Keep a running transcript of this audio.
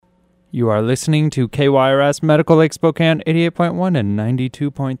You are listening to KYRS Medical Lake Spokane 88.1 and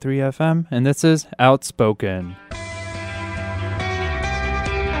 92.3 FM, and this is Outspoken.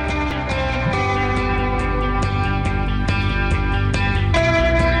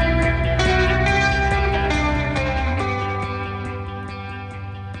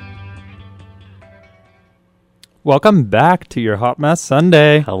 Welcome back to your Hot Mess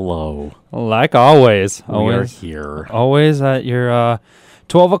Sunday. Hello. Like always. We are here. Always at your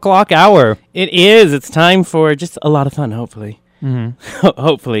 12 o'clock hour. It is. It's time for just a lot of fun, hopefully. Mm-hmm.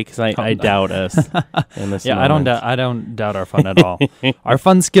 Hopefully, because I doubt us in this moment. I don't doubt our fun at all. Our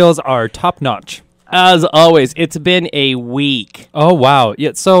fun skills are top notch. As always, it's been a week. Oh, wow.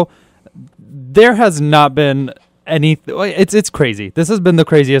 Yeah, so there has not been any... It's crazy. This has been the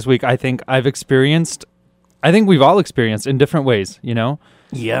craziest week I think I've experienced. I think we've all experienced in different ways, you know?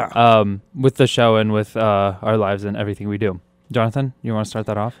 Yeah. With the show and with our lives and everything we do. Jonathan, you want to start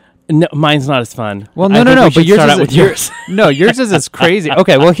that off? No, mine's not as fun. Well, no, but yours start is out with yours. No, yours is as crazy.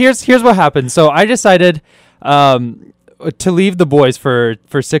 Okay, well, here's what happened. So I decided to leave the boys for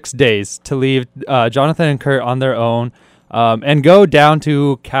 6 days, to leave Jonathan and Kurt on their own, and go down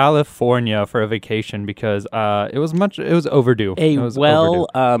to California for a vacation because it was overdue.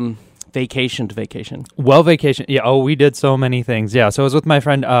 Vacation. Well, vacation. Yeah. Oh, we did so many things. Yeah. So I was with my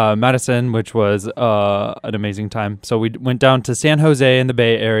friend Madison, which was an amazing time. So we went down to San Jose in the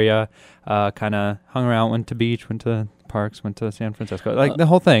Bay Area, kind of hung around, went to beach, went to parks, went to San Francisco, like the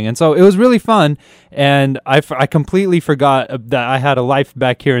whole thing. And so it was really fun. And I completely forgot that I had a life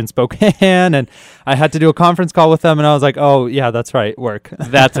back here in Spokane, and I had to do a conference call with them. And I was like, oh yeah, that's right, work.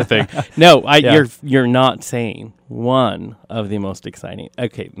 That's a thing. No, Yeah. you're not saying one of the most exciting.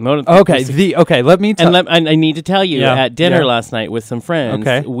 Okay. Let me tell. And I need to tell you, at dinner Yeah. last night with some friends,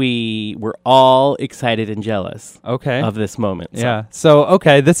 Okay. we were all excited and jealous Okay. of this moment. So. Yeah. So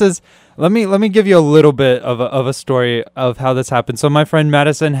this is. Let me give you a little bit of a story of how this happened. So my friend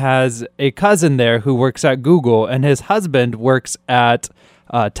Madison has a cousin there who works at Google, and his husband works at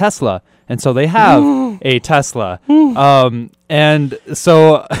Tesla, and so they have a Tesla. And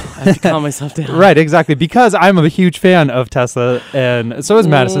so I have to calm myself down. Right, exactly, because I'm a huge fan of Tesla, and so is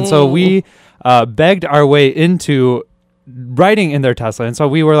Madison. So we begged our way into riding in their Tesla, and so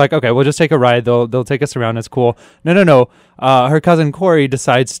we were like, okay, we'll just take a ride. They'll take us around. It's cool. No. Her cousin Corey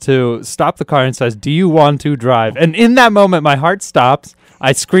decides to stop the car and says, "Do you want to drive?" And in that moment, my heart stops.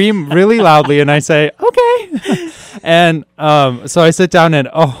 I scream really loudly and I say, "Okay." And so I sit down and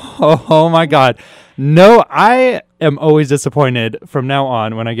oh my God. No, I am always disappointed from now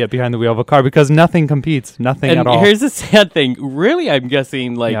on when I get behind the wheel of a car because nothing competes, nothing at all. And here's the sad thing. Really, I'm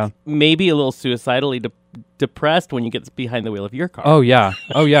guessing maybe a little suicidally depressed when you get behind the wheel of your car. Oh, yeah.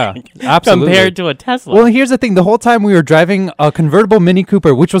 Absolutely. Compared to a Tesla. Well, here's the thing. The whole time we were driving a convertible Mini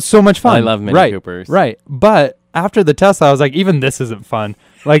Cooper, which was so much fun. I love Mini Coopers. Right. But after the Tesla, I was like, even this isn't fun.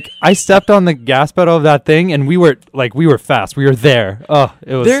 Like, I stepped on the gas pedal of that thing, and we were fast. We were there. Oh,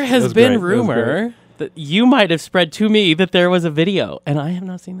 it was. There has been great. rumor that you might have spread to me that there was a video, and I have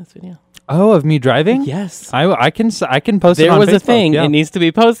not seen this video. Oh, of me driving? Yes. I can post it on Facebook. There was a thing. Yeah. It needs to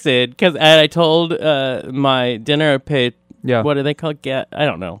be posted because I told my dinner page. Yeah. What do they call it? I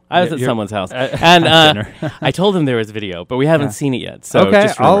don't know. I was at someone's house, and I told them there was a video, but we haven't seen it yet. So okay,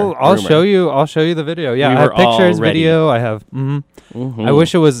 just rumor. I'll show you. I'll show you the video. Yeah, I have pictures, video. I have. I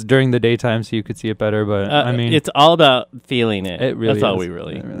wish it was during the daytime so you could see it better, but I mean, it's all about feeling it. It really That's all is. we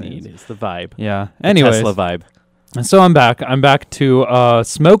really need. Is the vibe. Yeah. Anyways, Tesla vibe. So I'm back to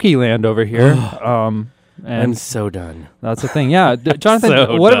Smoky Land over here. And I'm so done. That's the thing. Yeah, Jonathan.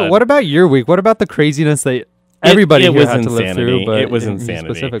 So what about your week? What about the craziness that everybody it here was had insanity. to live through? But it was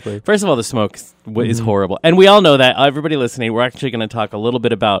insanity. Specifically. First of all, the smoke is horrible, and we all know that. Everybody listening, we're actually going to talk a little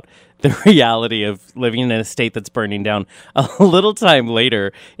bit about the reality of living in a state that's burning down a little time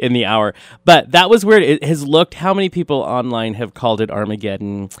later in the hour. But that was weird. It has looked. How many people online have called it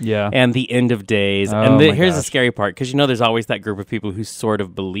Armageddon? Yeah. And the end of days. Oh, And here's the scary part, because there's always that group of people who sort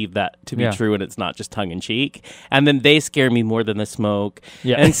of believe that to be true, and it's not just tongue in cheek. And then they scare me more than the smoke.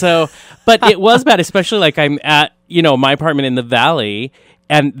 Yeah. And so, but it was bad, especially like I'm at my apartment in the valley.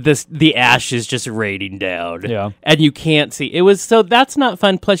 And the ash is just raining down. Yeah. And you can't see. So that's not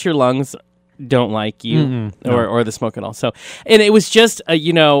fun. Plus your lungs don't like you or the smoke and all. So, and it was just a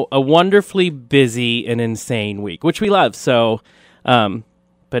wonderfully busy and insane week, which we love. So,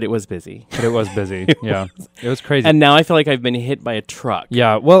 but it was busy. But it was busy. Yeah, it was crazy. And now I feel like I've been hit by a truck.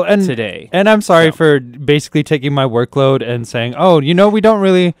 Yeah, well, and today. And I'm sorry for basically taking my workload and saying, oh, we don't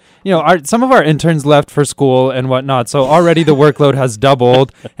really, some of our interns left for school and whatnot, so already the workload has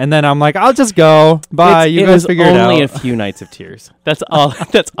doubled. And then I'm like, I'll just go. Bye. You guys figure it out. Only a few nights of tears. That's all.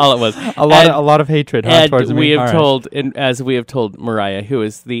 That's all it was. A lot of hatred towards me. We have as we have told Mariah, who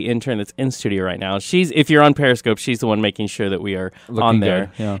is the intern that's in studio right now. If you're on Periscope, she's the one making sure that we are looking on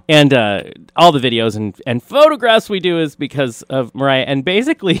there. Good, yeah. And all the videos and photographs we do is because of Mariah. And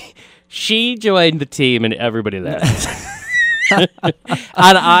basically, she joined the team and everybody left. And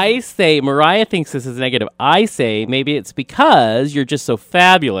I say, Mariah thinks this is negative. I say maybe it's because you're just so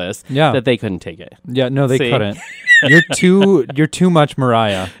fabulous that they couldn't take it. Yeah, no, they couldn't. You're too much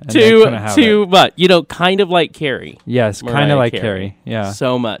Mariah. Too much. Kind of like Carrie. Yes, kind of like Carrie. Yeah.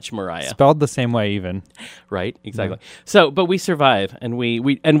 So much Mariah. Spelled the same way even. Right, exactly. Yeah. So, but we survive, and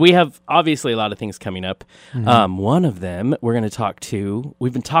we have obviously a lot of things coming up. Mm-hmm. One of them we're going to talk to.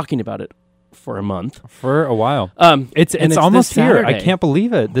 We've been talking about it for a month, for a while. It's almost here. I can't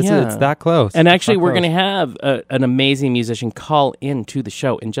believe it. It's that close. And actually, we're going to have an amazing musician call into the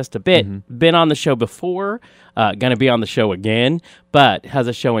show in just a bit. Mm-hmm. Been on the show before, going to be on the show again, but has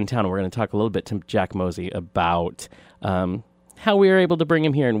a show in town. We're going to talk a little bit to Jack Mosey about how we were able to bring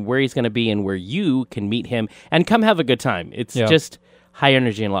him here and where he's going to be and where you can meet him and come have a good time. It's just high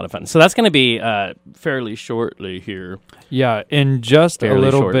energy and a lot of fun. So that's going to be fairly shortly here. Yeah, in just fairly a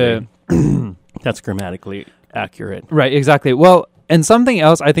little bit. That's grammatically accurate. Right, exactly. Well, and something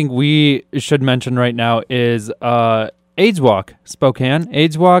else I think we should mention right now is AIDS Walk, Spokane.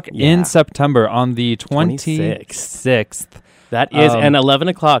 AIDS Walk in September on the 26th. That is, and 11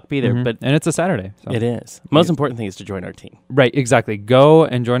 o'clock, be there. Mm-hmm. And it's a Saturday. So. It is. Most important thing is to join our team. Right, exactly. Go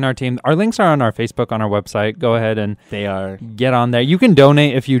and join our team. Our links are on our Facebook, on our website. Go ahead and get on there. You can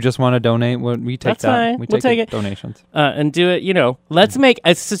donate if you just want to donate. We take That's fine. We'll take it. Donations. And do it, let's make,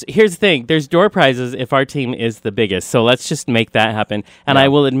 here's the thing. There's door prizes if our team is the biggest. So let's just make that happen. And I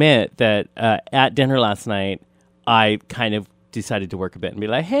will admit that at dinner last night, I kind of decided to work a bit and be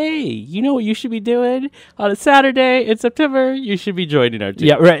like, hey, you know what you should be doing on a Saturday in September? You should be joining our team.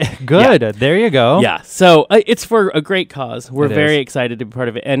 Yeah, right. Good. Yeah. There you go. Yeah. So it's for a great cause. We're very excited to be part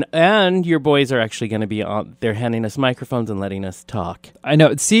of it. And your boys are actually going to be on. They're handing us microphones and letting us talk. I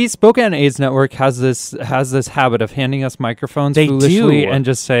know. See, Spokane AIDS Network has this habit of handing us microphones foolishly and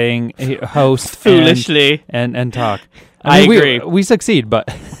just saying host foolishly and talk. I agree. We succeed, but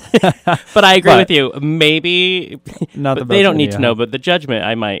but I agree with you. Maybe not the best they don't need to know, but the judgment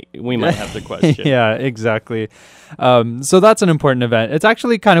we might have the question. Yeah, exactly. So that's an important event. It's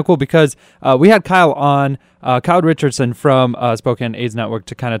actually kind of cool because we had Kyle on, Kyle Richardson from Spokane AIDS Network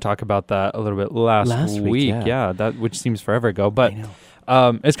to kind of talk about that a little bit last week. Yeah, that which seems forever ago, but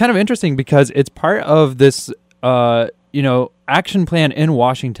it's kind of interesting because it's part of this action plan in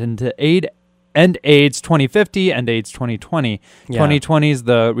Washington to end AIDS 2050 and AIDS 2020. 2020 is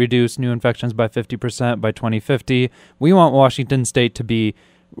the reduce new infections by 50% by 2050. We want Washington State to be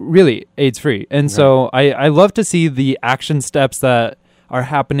really AIDS-free. And so I love to see the action steps that are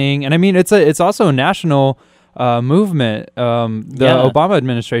happening. And I mean, it's also a national movement. The Obama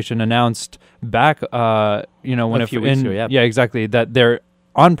administration announced back, a few weeks ago, exactly, that they're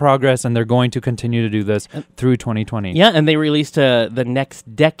on progress, and they're going to continue to do this through 2020. Yeah, and they released the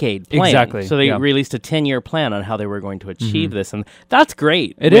next decade plan. Exactly. So they released a 10-year plan on how they were going to achieve this, and that's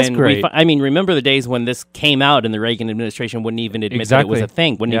great. It is great. Remember the days when this came out and the Reagan administration wouldn't even admit that it was a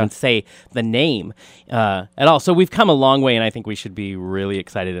thing, wouldn't even say the name at all. So we've come a long way, and I think we should be really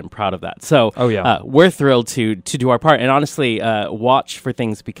excited and proud of that. So we're thrilled to do our part, and honestly, watch for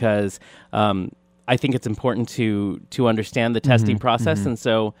things because I think it's important to understand the testing process, and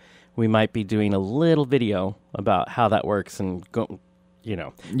so we might be doing a little video about how that works and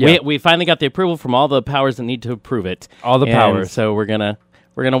we finally got the approval from all the powers that need to approve it. All the powers. So we're gonna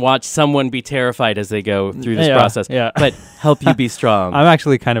watch someone be terrified as they go through this process, but help you be strong. I'm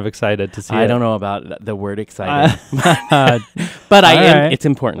actually kind of excited to see it. I don't know about the word excited, but I am. It's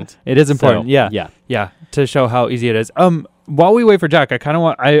important. It is important. So, yeah, to show how easy it is. While we wait for Jack,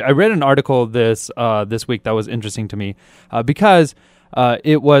 I read an article this week that was interesting to me because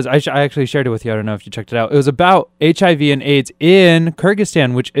it was I actually shared it with you. I don't know if you checked it out. It was about HIV and AIDS in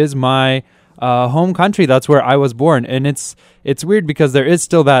Kyrgyzstan, which is my home country. That's where I was born, and it's weird because there is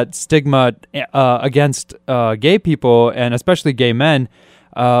still that stigma against gay people and especially gay men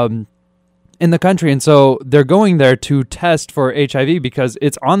in the country, and so they're going there to test for HIV because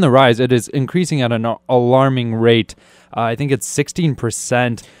it's on the rise. It is increasing at an alarming rate. I think it's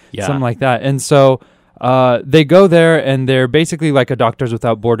 16%, something like that. And so they go there and they're basically like a Doctors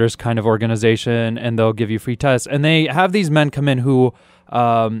Without Borders kind of organization, and they'll give you free tests. And they have these men come in who,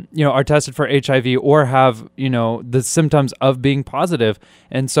 are tested for HIV or have, the symptoms of being positive.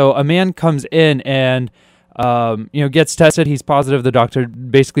 And so a man comes in and, gets tested. He's positive. The doctor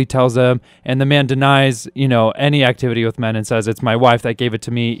basically tells him, and the man denies, any activity with men and says, it's my wife that gave it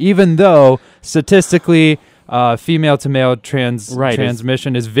to me, even though statistically, female to male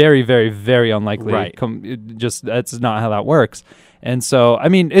transmission is very, very, very unlikely. Right. That's not how that works. And so, I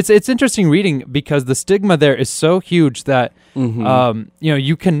mean, it's interesting reading because the stigma there is so huge that,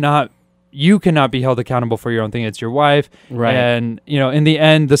 you cannot be held accountable for your own thing. It's your wife. Right. And, in the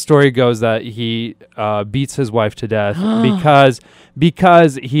end, the story goes that he beats his wife to death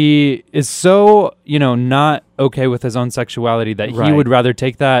because he is so, not okay with his own sexuality that he would rather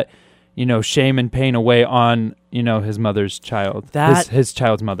take that, shame and pain away on, his mother's child, his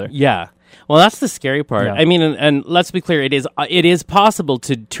child's mother. Yeah. Well, that's the scary part. Yeah. I mean, and let's be clear, it is possible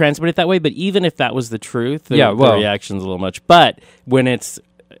to transmit it that way, but even if that was the truth, the reaction's a little much. But when it's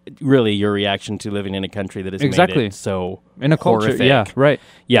really your reaction to living in a country that has made it so in a culture, horrific. yeah, right,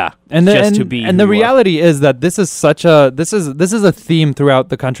 yeah, and the reality is that this is a theme throughout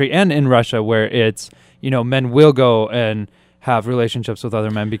the country and in Russia where it's men will go and have relationships with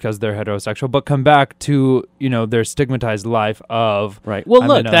other men because they're heterosexual, but come back to their stigmatized life of right. Well,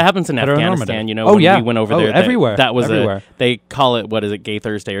 look, that happens in Afghanistan. When we went over there, everywhere. That was everywhere. They call it Gay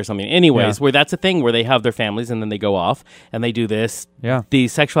Thursday or something. Anyways, where that's a thing where they have their families and then they go off and they do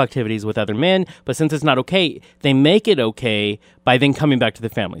these sexual activities with other men. But since it's not okay, they make it okay by then coming back to the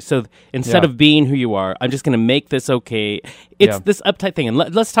family. So instead of being who you are, I'm just going to make this okay. It's this uptight thing. And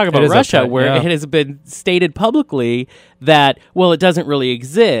let's talk about Russia, where it has been stated publicly that, it doesn't really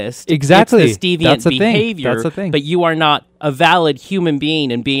exist. Exactly. It's the deviant behavior. That's the thing. But you are not a valid human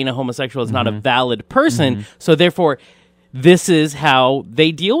being, and being a homosexual is not a valid person. So therefore, this is how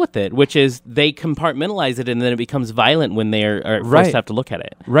they deal with it, which is they compartmentalize it, and then it becomes violent when they are forced to have to look at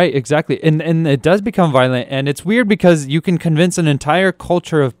it. Right, exactly. And it does become violent, and it's weird because you can convince an entire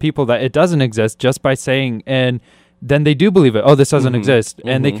culture of people that it doesn't exist just by saying, and then they do believe it. Oh, this doesn't exist.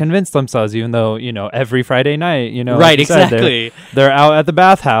 And they convince themselves, even though, every Friday night, right, exactly. They're out at the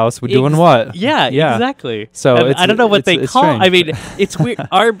bathhouse doing what? Yeah, exactly. So I don't know what they call strange. I mean, it's weird.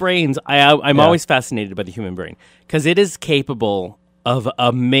 Our brains, I'm always fascinated by the human brain because it is capable of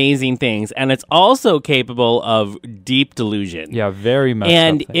amazing things, and it's also capable of deep delusion. Yeah, very much.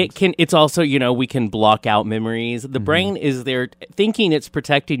 And it's also, we can block out memories. The brain is there thinking it's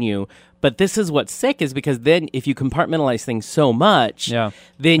protecting you, but this is what's sick is because then if you compartmentalize things so much,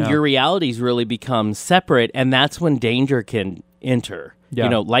 then your realities really become separate, and that's when danger can enter.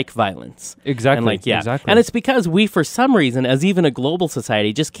 Like violence. Exactly. And exactly. And it's because we, for some reason, as even a global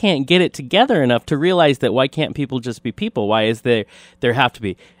society, just can't get it together enough to realize that why can't people just be people? Why is there have to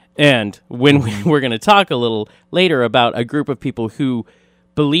be? And when we're going to talk a little later about a group of people who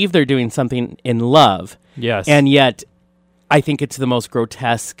believe they're doing something in love. Yes. And yet, I think it's the most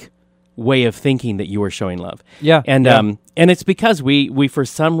grotesque way of thinking that you are showing love. Yeah. And it's because we for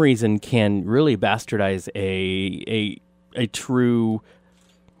some reason can really bastardize a true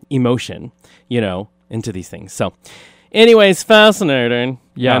emotion, into these things. So anyways, fascinating.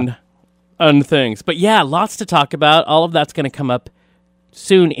 Yeah. And things. But yeah, lots to talk about. All of that's going to come up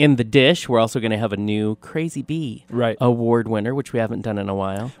soon in the dish. We're also going to have a new Crazy Bee award winner, which we haven't done in a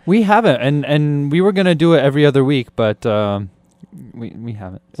while. We haven't, and we were going to do it every other week, but we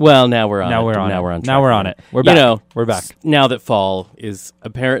haven't. Well, now we're on. Now we're on. Now we're on. Now we're on it. We're back. We're back. Now that fall is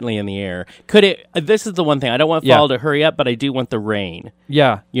apparently in the air. Could it? This is the one thing I don't want fall to hurry up, but I do want the rain.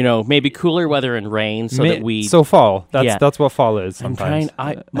 Yeah. Maybe cooler weather and rain, so that we. So fall. That's what fall is. Sometimes.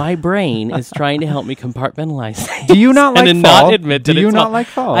 My brain is trying to help me compartmentalize things. Do you not like and fall? Not admit that do you it's not fall. Like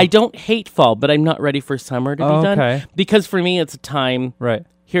fall? I don't hate fall, but I'm not ready for summer to be done. Because for me, it's a time. Right.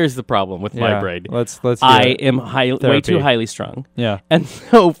 Here's the problem with my brain. Let's. I am way too highly strung. Yeah. And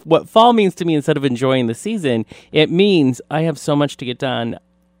so what fall means to me, instead of enjoying the season, it means I have so much to get done,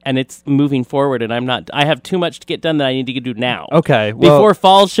 and it's moving forward, and I have too much to get done that I need to do now. Okay. Well, before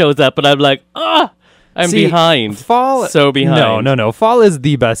fall shows up, and I'm like, I'm behind. Fall. So behind. No. Fall is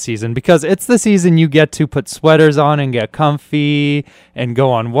the best season because it's the season you get to put sweaters on and get comfy and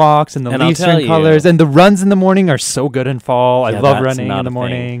go on walks, and the leaves turn colors, and the runs in the morning are so good in fall. I love running in the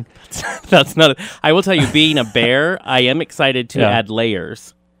morning. That's not. I will tell you, being a bear, I am excited to add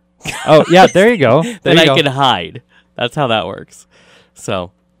layers. Oh yeah, there you go. Then I can hide. That's how that works.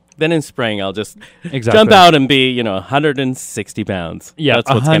 So. Then in spring, I'll just jump out and be, 160 pounds. Yeah, that's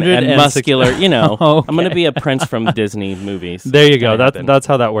what's going to and muscular. Okay. I'm going to be a prince from Disney movies. There you go. That's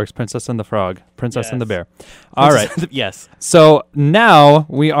how that works. Princess and the Frog. Princess and the Yes. Bear. All right. Yes. So now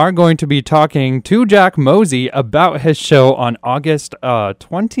we are going to be talking to Jack Mosey about his show on August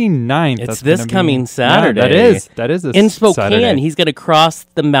 29th. It's That's this gonna be- coming Yeah, Saturday. that is this In Spokane, Saturday. he's going to cross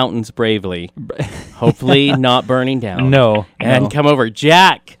the mountains bravely. Hopefully not burning down. No. And come over.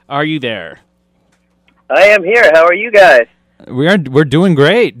 Jack, are you there? I am here. How are you guys? We're doing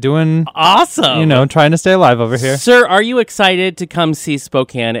great. Doing, Awesome. trying to stay alive over here. Sir, are you excited to come see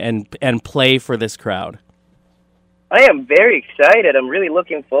Spokane and play for this crowd? I am very excited. I'm really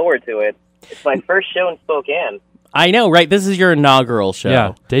looking forward to it. It's my first show in Spokane. I know, right? This is your inaugural show.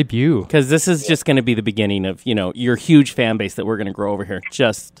 Yeah, debut. Because this is just going to be the beginning of, your huge fan base that we're going to grow over here,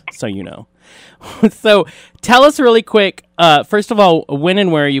 just so you know. So tell us really quick, first of all, when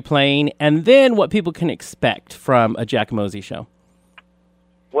and where are you playing, and then what people can expect from a Jack Mosey show.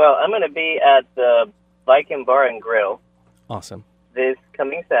 Well, I'm going to be at the Viking Bar and Grill Awesome. this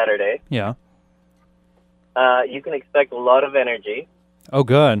coming Saturday. Yeah. You can expect a lot of energy. Oh,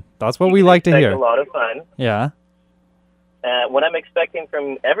 good. That's what we You can like to expect hear. a lot of fun. Yeah. What I'm expecting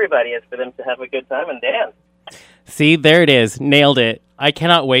from everybody is for them to have a good time and dance. See, there it is. Nailed it. I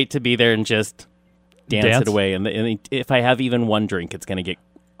cannot wait to be there and just dance Dance? it away. And if I have even one drink, it's going to get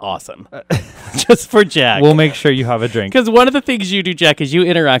awesome. Just for Jack. We'll make sure you have a drink. Because one of the things you do, Jack, is you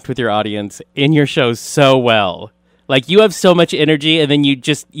interact with your audience in your shows so well. Like, you have so much energy, and then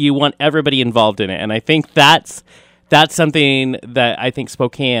you want everybody involved in it. And I think that's something that I think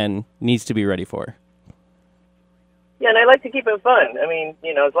Spokane needs to be ready for. Yeah, and I like to keep it fun. I mean,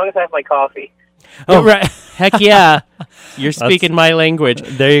 as long as I have my coffee. Oh, right. Heck yeah. You're speaking my language.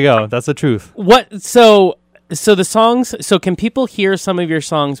 There you go. That's the truth. So the songs, so can people hear some of your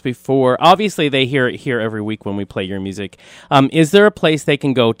songs before? Obviously, they hear it here every week when we play your music. Is there a place they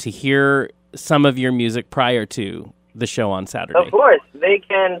can go to hear some of your music prior to the show on Saturday? Of course. They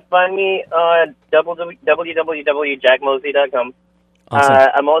can find me on www.jackmosey.com. Awesome.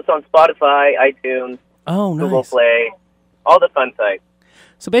 I'm also on Spotify, iTunes, Oh, Google nice. Play, all the fun sites.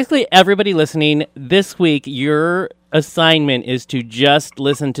 So basically, everybody listening, this week, your assignment is to just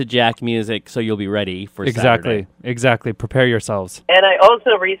listen to Jack music so you'll be ready for Saturday. Exactly. Prepare yourselves. And I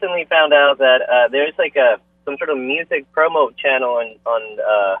also recently found out that there's like some sort of music promo channel on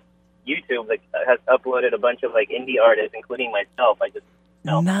YouTube that has uploaded a bunch of like indie artists, including myself.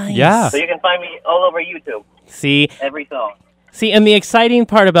 Nice. Yeah. So you can find me all over YouTube, See, every song. and the exciting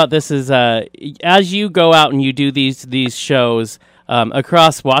part about this is as you go out and you do these shows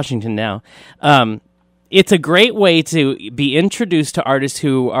across Washington now, it's a great way to be introduced to artists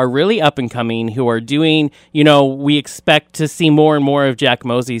who are really up and coming, who are doing, we expect to see more and more of Jack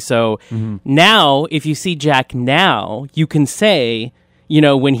Mosey. So now, if you see Jack now, you can say,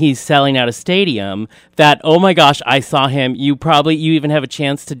 when he's selling out a stadium, that, oh my gosh, I saw him. You even have a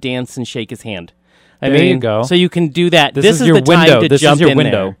chance to dance and shake his hand. There you go. So you can do that. This is is your the time window. to This is jump your in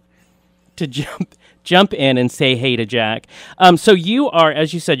window. there. To jump in and say hey to Jack. So you are,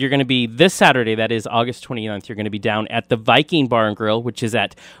 as you said, you're going to be this Saturday, that is August 29th, you're going to be down at the Viking Bar and Grill, which is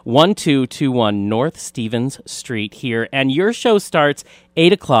at 1221 North Stevens Street here. And your show starts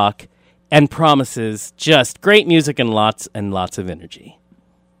 8 o'clock and promises just great music and lots of energy.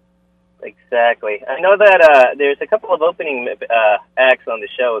 Exactly. I know that there's a couple of opening acts on the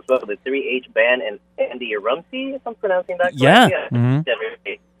show as well. The 3H Band and Andy Rumsey, if I'm pronouncing that Yeah. correctly.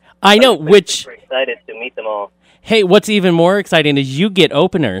 Mhm. I know, I'm which, super excited to meet them all. hey, what's even more exciting is you get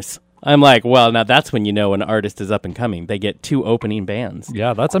openers. I'm like, well, now that's when you know an artist is up and coming. They get 2 opening bands.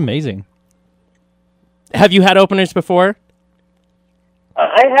 Yeah, that's amazing. Have you had openers before?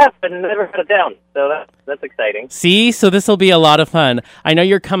 I have, but never had it down, so that's exciting. See, so this will be a lot of fun. I know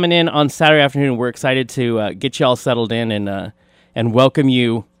you're coming in on Saturday afternoon. We're excited to get you all settled in and welcome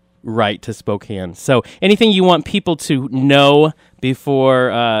you right to Spokane. So anything you want people to know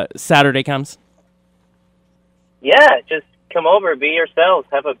before Saturday comes? Yeah, just come over, be yourselves,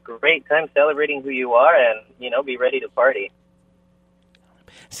 have a great time celebrating who you are, and, be ready to party.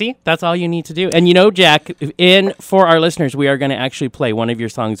 See, that's all you need to do. And Jack, for our listeners, we are going to actually play one of your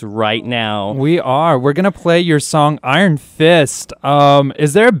songs right now. We are. We're going to play your song Iron Fist.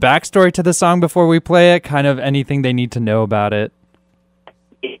 Is there a backstory to the song before we play it? Kind of anything they need to know about it?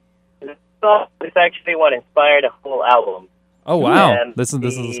 This song is actually what inspired a whole album. Oh, wow. And This is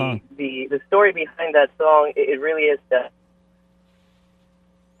the song. The story behind that song, it really is that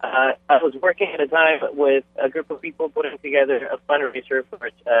I was working at a time with a group of people putting together a fundraiser for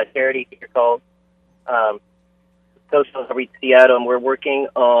a charity here called Social Outreach Seattle, and we're working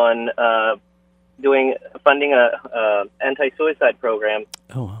on funding a anti-suicide program.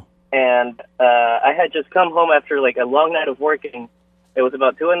 Oh, wow. And I had just come home after like a long night of working, It was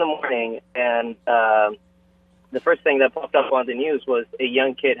about 2 in the morning, and the first thing that popped up on the news was a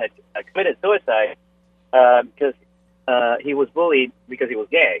young kid had committed suicide because he was bullied because he was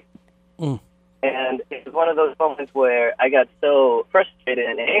gay. Mm. And it was one of those moments where I got so frustrated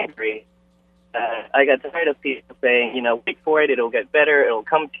and angry. I got tired of people saying, wait for it, it'll get better, it'll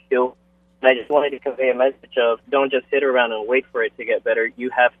come to you. And I just wanted to convey a message of don't just sit around and wait for it to get better.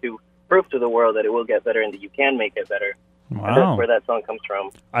 You have to prove to the world that it will get better and that you can make it better. Wow. And that's where that song comes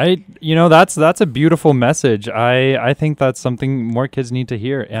from. That's a beautiful message. I think that's something more kids need to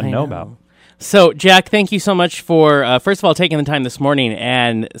hear and know about. So, Jack, thank you so much for, first of all, taking the time this morning,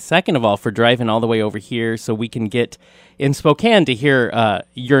 and second of all, for driving all the way over here so we can get in Spokane to hear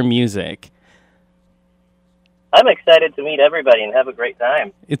your music. I'm excited to meet everybody and have a great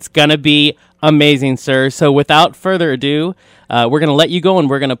time. It's going to be amazing, sir. So, without further ado, we're going to let you go, and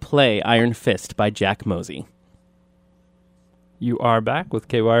we're going to play Iron Fist by Jack Mosey. You are back with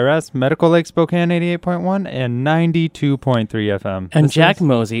KYRS, Medical Lake Spokane 88.1 and 92.3 FM. And Jack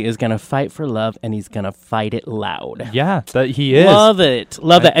Mosey is going to fight for love, and he's going to fight it loud. Yeah, that he is. Love it.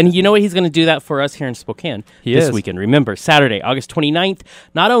 Love that. And you know what? He's going to do that for us here in Spokane this weekend. Remember, Saturday, August 29th,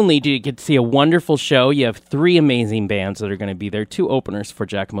 not only do you get to see a wonderful show, you have 3 amazing bands that are going to be there, 2 openers for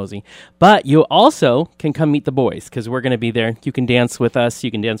Jack Mosey, but you also can come meet the boys because we're going to be there. You can dance with us.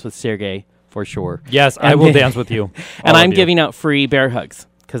 You can dance with Sergey. For sure. Yes, I will dance with you. And I'm giving out free bear hugs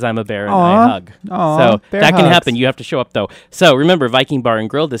because I'm a bear and I hug. So that can happen. You have to show up, though. So remember, Viking Bar and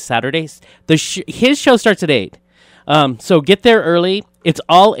Grill this Saturday. His show starts at 8. So get there early. It's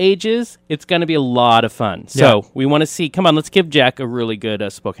all ages. It's going to be a lot of fun. So we want to see. Come on, let's give Jack a really good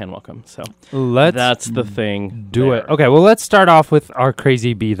Spokane welcome. So that's the thing. Do it. Okay, well, let's start off with our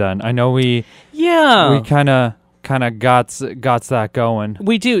Crazy Bee then. I know we kind of got that going.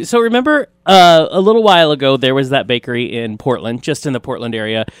 We do. So remember a little while ago there was that bakery in Portland, just in the Portland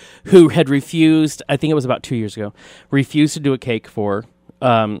area, who had refused, I think it was about 2 years ago, refused to do a cake for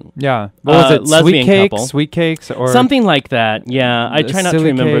what was it? Sweet cakes or something like that. Yeah, I try not to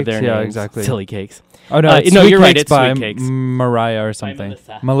remember their names. Yeah, exactly. Silly Cakes. Oh no, no, you're right. It's by Sweet Cakes. Mariah or something.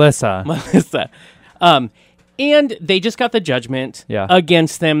 Melissa. And they just got the judgment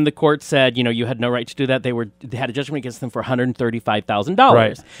against them. The court said, you had no right to do that. They had a judgment against them for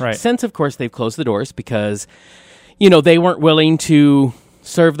 $135,000. Right. Since, of course, they've closed the doors because, they weren't willing to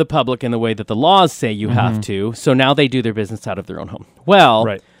serve the public in the way that the laws say you have to. So now they do their business out of their own home.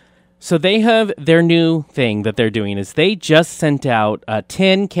 Well, so they have their new thing that they're doing is they just sent out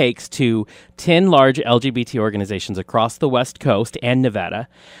 10 cakes to 10 large LGBT organizations across the West Coast and Nevada.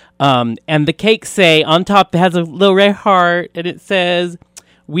 And the cakes say on top, it has a little red heart, and it says,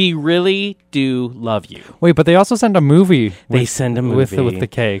 "We really do love you." Wait, but they also send a movie. They send a movie with the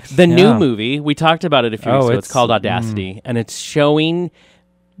cakes. The new movie, we talked about it a few weeks ago. It's called Audacity, and it's showing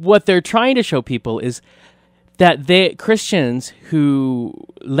what they're trying to show people is that Christians who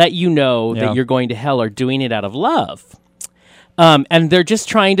let you know that you're going to hell are doing it out of love. And they're just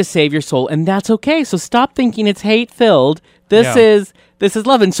trying to save your soul, and that's okay. So stop thinking it's hate-filled. This is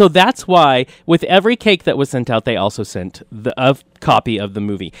love. And so that's why with every cake that was sent out, they also sent a copy of the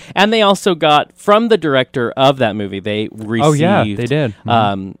movie. And they also got, from the director of that movie, they received they did.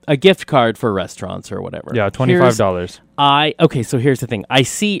 A gift card for restaurants or whatever. Yeah, $25. Okay, so here's the thing. I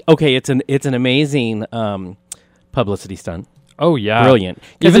see, it's an amazing publicity stunt. Oh yeah, brilliant!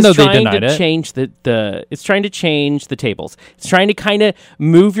 Even though they denied it, it's trying to change the tables. It's trying to kind of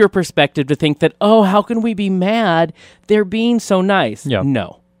move your perspective to think that how can we be mad? They're being so nice. Yeah.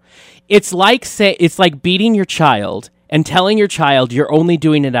 No, it's like beating your child and telling your child you're only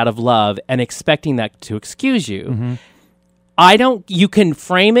doing it out of love and expecting that to excuse you. Mm-hmm. You can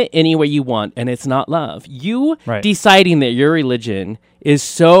frame it any way you want, and it's not love. You deciding that your religion is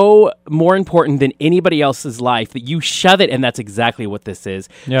so more important than anybody else's life that you shove it, and that's exactly what this is.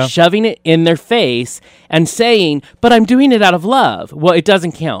 Yeah. Shoving it in their face and saying, but I'm doing it out of love. Well, it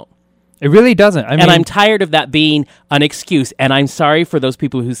doesn't count. It really doesn't. I mean, and I'm tired of that being an excuse, and I'm sorry for those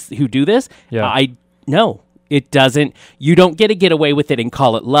people who do this. Yeah. No, it doesn't. You don't get away with it and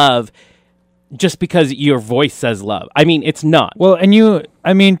call it love just because your voice says love. I mean, it's not. Well,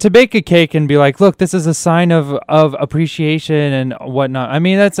 and to bake a cake and be like, look, this is a sign of appreciation and whatnot. I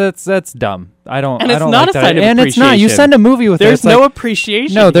mean, that's dumb. I don't. And it's I don't not like a that. sign of and appreciation. It's not. You send a movie with There's it. no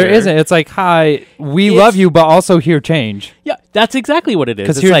appreciation. No, there here. isn't. It's like, hi, we love you, but also here change. Yeah, That's exactly what it is.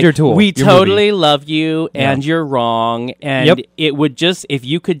 'Cause It's here's like, your tool, we your totally love you, and you're wrong. And Yep. it would just, if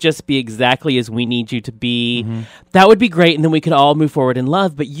you could just be exactly as we need you to be, that would be great. And then we could all move forward in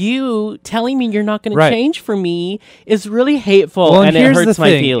love. But you telling me you're not going Right. to change for me is really hateful, Well, and it here's hurts the my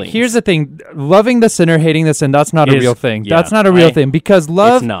thing. feelings. Here's the thing: loving the sinner, hating the sin. That's not a Is- real thing. yeah, That's not a real I- thing because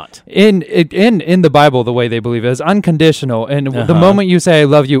love It's not. in the Bible, the way they believe it is unconditional. And the Uh-huh. moment you say "I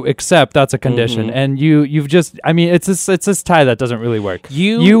love you," accept that's a condition. And you've just, I mean, it's this tie that doesn't really work.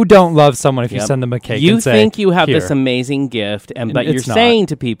 You don't love someone if you Yep. send them a cake. You and say, think you have "Here." this amazing gift, but you're it's not. saying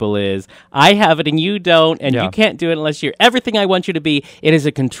to people is, I have it and you don't, and Yeah. you can't do it unless you're everything I want you to be. It is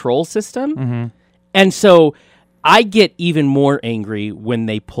a control system. Mm-hmm. And so I get even more angry when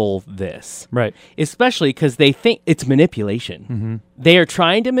they pull this. Right. Especially because they think it's manipulation. Mm-hmm. They are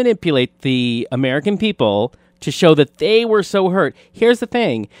trying to manipulate the American people to show that they were so hurt. Here's the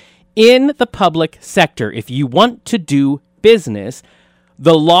thing. In the public sector, if you want to do business,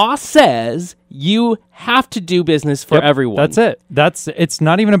 the law says you have to do business for Yep, everyone. That's it. It's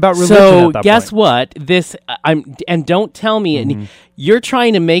not even about religion. So at that guess point. what? And don't tell me and you're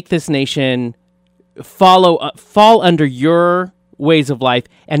trying to make this nation fall under your ways of life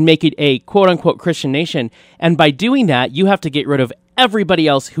and make it a quote unquote Christian nation. And by doing that, you have to get rid of everybody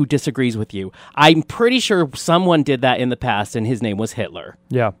else who disagrees with you. I'm pretty sure someone did that in the past, and his name was Hitler.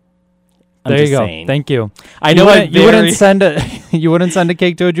 Yeah. I'm There you just go. saying. Thank you. I know you wouldn't send a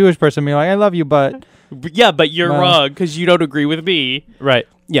cake to a Jewish person and be like, "I love you," but Yeah, but you're Well- wrong because you don't agree with me. right.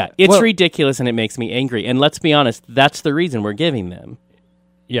 Yeah, it's Well- ridiculous and it makes me angry. And let's be honest, that's the reason we're giving them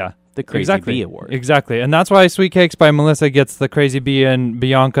Yeah. the Crazy Exactly. Bee Award. Exactly. And that's why Sweet Cakes by Melissa gets the Crazy Bee, and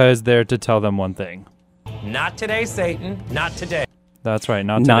Bianca is there to tell them one thing. Not today, Satan. Not today. That's right.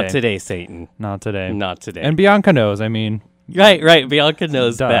 Not today. Not today, Satan. Not today. Not today. And Bianca knows. I mean, Right. Bianca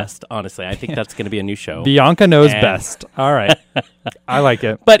knows Duh. best, honestly. I think that's going to be a new show. Bianca knows And- best. All right. I like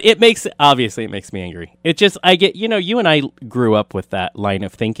it. But it makes me angry. It just, you and I grew up with that line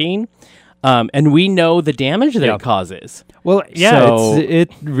of thinking, and we know the damage that Yeah. it causes. Well, yeah, So- it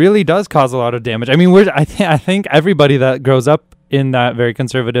really does cause a lot of damage. I mean, I think everybody that grows up in that very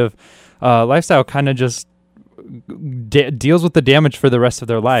conservative lifestyle kind of just deals with the damage for the rest of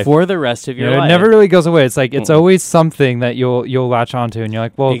their life. For the rest of your You know, life. it never really goes away. It's like it's always something that you'll latch onto, and you're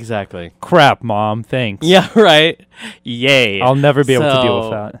like, well, Exactly. crap, mom, thanks. Yeah, right. Yay. I'll never be able to deal with So,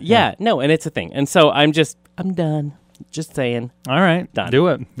 that. Yeah, no, and it's a thing. And so I'm done. Just saying. All right, Done. do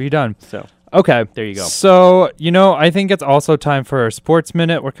it. Be done. So Okay. There you go. So, I think it's also time for our sports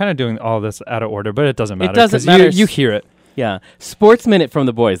minute. We're kind of doing all this out of order, but it doesn't matter. doesn't 'cause matter. You hear it. yeah, Sports Minute from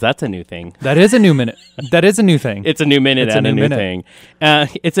the boys. That's a new thing. That is a new minute. That is a new thing. It's a new minute It's a and a new new minute. thing.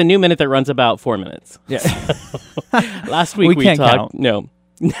 It's a new minute that runs about 4 minutes. Yeah. Last week We we can't talked. count.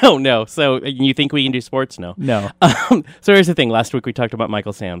 No. So you think we can do sports? No. No. So here's the thing. Last week we talked about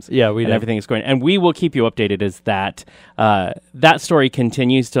Michael Sam's. Yeah, we and did. everything is going. And we will keep you updated as that story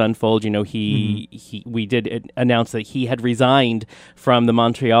continues to unfold. We did announce that he had resigned from the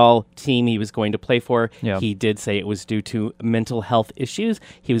Montreal team he was going to play for. Yeah. He did say it was due to mental health issues.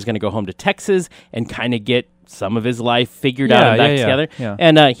 He was going to go home to Texas and kind of get some of his life figured out and back together. yeah.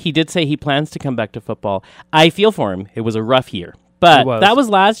 And he did say he plans to come back to football. I feel for him. It was a rough year. But It was.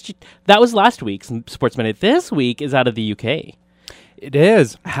 that was last week's Sports Minute. This week is out of the UK. It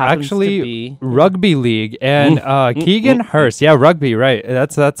is Happens to actually be- rugby league and Keegan Hurst. Yeah, rugby. Right.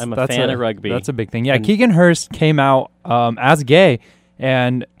 That's I'm a that's fan of rugby. That's a big thing. Yeah, And- Keegan Hurst came out as gay,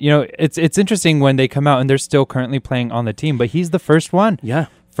 and it's interesting when they come out and they're still currently playing on the team. But he's the first one. Yeah.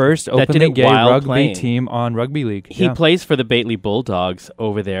 First That did openly it gay while rugby playing. team on rugby league. He Yeah. plays for the Bately Bulldogs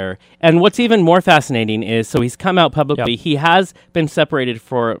over there. And what's even more fascinating is, so he's come out publicly. Yep. He has been separated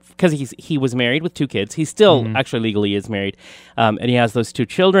because he was married with 2 kids. He still Mm-hmm. actually legally is married, and he has those 2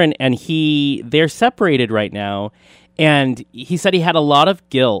 children. And they're separated right now. And he said he had a lot of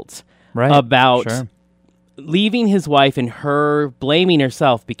guilt Right. about Sure. leaving his wife and her blaming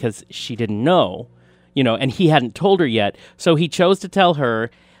herself because she didn't know, and he hadn't told her yet. So he chose to tell her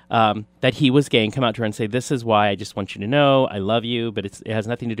that he was gay and come out to her and say, this is why I just want you to know I love you, but it has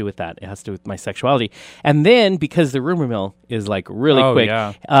nothing to do with that. It has to do with my sexuality. And then, because the rumor mill is like really Oh, quick,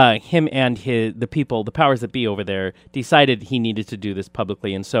 yeah. him and the powers that be over there decided he needed to do this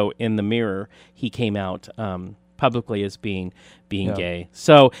publicly. And so in the Mirror, he came out publicly as being Yeah. gay.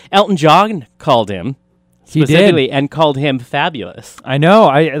 So Elton John called him. He did. Specifically, and called him fabulous. I know.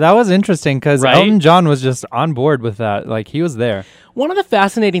 That was interesting because Right? Elton John was just on board with that. Like he was there. One of the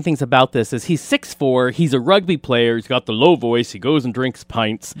fascinating things about this is he's 6'4", he's a rugby player, he's got the low voice, he goes and drinks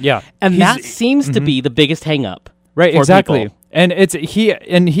pints. Yeah. And He's- that seems to be the biggest hang-up. Right, for exactly. people. And he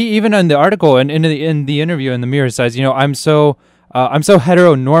even in the article and in the interview in the Mirror says, I'm so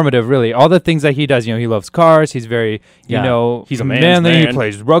heteronormative, really. All the things that he does, he loves cars. He's very, he's a man's manly. man. He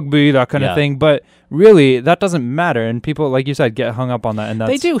plays rugby, that kind of thing. But really, that doesn't matter. And people, like you said, get hung up on that. And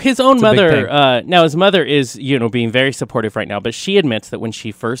they do. His own mother. Now, his mother is, being very supportive right now. But she admits that when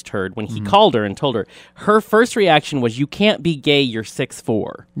she first heard, when he called her and told her, her first reaction was, "You can't be gay. You're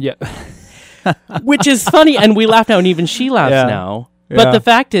 6'4". Yeah. Which is funny, and we laugh now, and even she laughs now. But the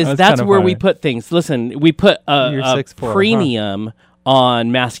fact is, that's where we put things. Listen, we put a 6'4", premium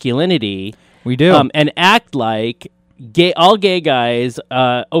on masculinity. We do. And act like all gay guys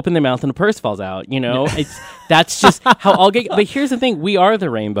open their mouth and a purse falls out. That's just how all gay. But here's the thing: we are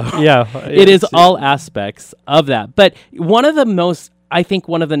the rainbow. Yeah, it is all aspects of that. But one of the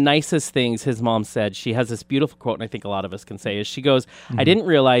nicest things his mom said, she has this beautiful quote, and I think a lot of us can say, is she goes, "I didn't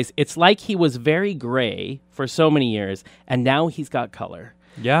realize it's like he was very gray for so many years, and now he's got color."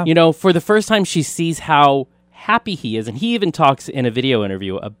 Yeah. For the first time, she sees how happy he is, and he even talks in a video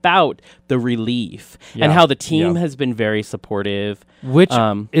interview about the relief and how the team has been very supportive, which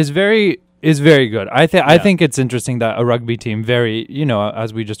is very good. I think it's interesting that a rugby team, very,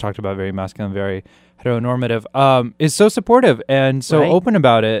 as we just talked about, very masculine, very heteronormative, is so supportive and so open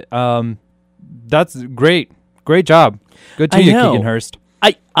about it. That's great job, good to you, Keegan Hurst.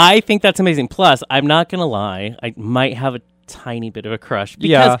 I think that's amazing. Plus, I'm not gonna lie, I might have a tiny bit of a crush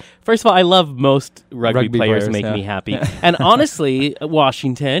because first of all, I love most rugby players make me happy. And honestly,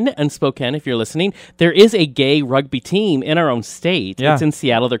 Washington and Spokane, if you're listening, there is a gay rugby team in our own state. It's in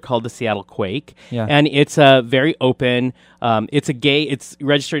Seattle. They're called the Seattle Quake. And it's a very open, it's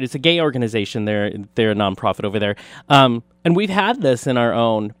registered, it's a gay organization. They're a nonprofit over there. And we've had this in our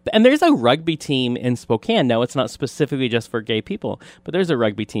own, and there's a rugby team in Spokane. Now, it's not specifically just for gay people, but there's a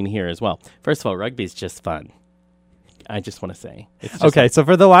rugby team here as well. First of all, rugby is just fun. I just want to say. Okay, so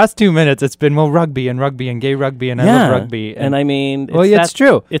for the last 2 minutes, it's been, rugby and gay rugby, and I love rugby. And I mean... it's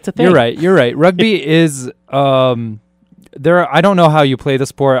true. It's a thing. You're right. Rugby is... I don't know how you play the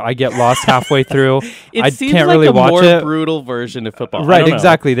sport. I get lost halfway through. It I seems can't like really a watch more it. brutal version of football. Right,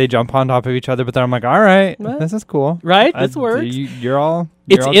 exactly. They jump on top of each other, but then I'm like, all right, this is cool. Right, this works.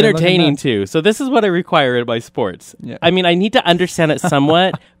 It's entertaining too. So this is what I require in my sports. Yeah. I mean, I need to understand it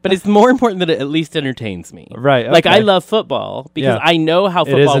somewhat, but it's more important that it at least entertains me. Right. Okay. Like I love football because I know how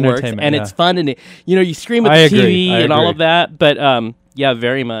football works, and it's fun, and you scream at the TV and all of that. But yeah,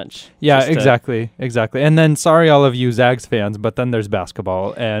 very much. Yeah, exactly. And then sorry, all of you Zags fans, but then there's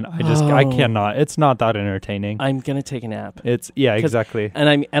basketball, and I cannot. It's not that entertaining. I'm gonna take a nap. It's exactly. And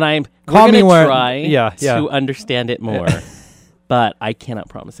I'm we're gonna try to understand it more. But I cannot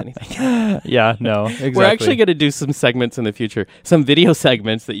promise anything. No, exactly. We're actually going to do some segments in the future, some video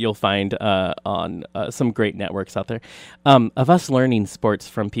segments that you'll find on some great networks out there of us learning sports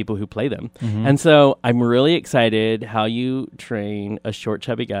from people who play them. Mm-hmm. And so I'm really excited how you train a short,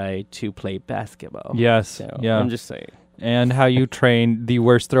 chubby guy to play basketball. Yes, so I'm just saying. And how you train the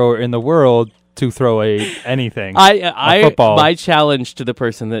worst thrower in the world to throw anything. Football. My challenge to the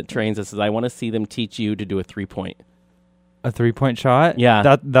person that trains us is I want to see them teach you to do a 3-point. A 3-point shot?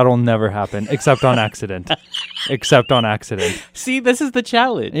 Yeah. That'll never happen, except on accident. See, this is the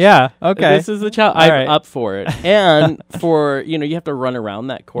challenge. Yeah, okay. This is the challenge. I'm up for it. And for, you have to run around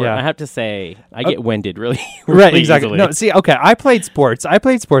that court. Yeah. I have to say, I get winded really right, exactly. easily. No, see, okay, I played sports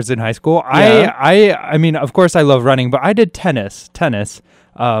in high school. Yeah. I mean, of course I love running, but I did tennis.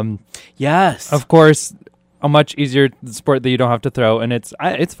 Yes. Of course, a much easier sport that you don't have to throw, and it's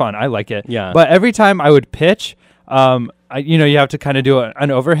fun. I like it. Yeah. But every time I would pitch, you have to kind of do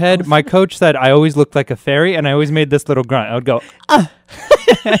an overhead. My coach said I always looked like a fairy, and I always made this little grunt. I would go, ah.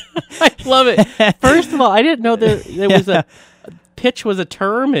 I love it. First of all, I didn't know there was a pitch was a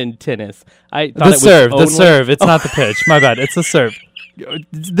term in tennis. I thought the serve. It's not the pitch. My bad. It's the serve.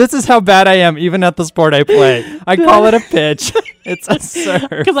 This is how bad I am, even at the sport I play. I call it a pitch. It's a serve.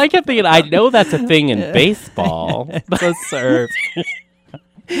 Because I kept thinking, I know that's a thing in baseball. It's a serve.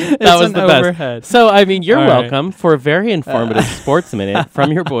 That was the overhead. Best. So, I mean, you're welcome for a very informative sports minute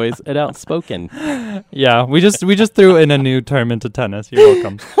from your boys at Outspoken. Yeah, we just threw in a new term into tennis. You're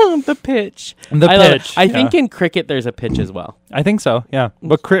welcome. The pitch. I think in cricket there's a pitch as well. I think so. Yeah,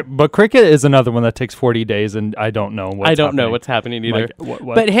 but cricket is another one that takes 40 days, and I don't know what's happening either. Like,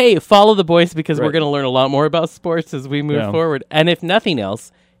 what? But hey, follow the boys because we're going to learn a lot more about sports as we move forward. And if nothing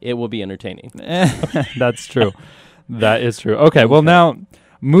else, it will be entertaining. That's true. That is true. Okay, well now.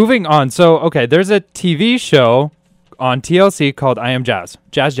 Moving on. So, there's a TV show on TLC called I Am Jazz.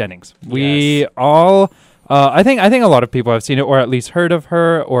 Jazz Jennings. We all, I think a lot of people have seen it or at least heard of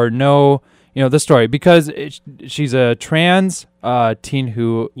her or know, the story, because she's a trans teen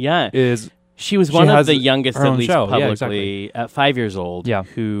who Yeah. is She was one of has the youngest, her at own least show. publicly, Yeah, exactly. at 5 years old, Yeah.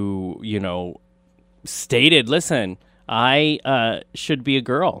 who, stated, listen, I should be a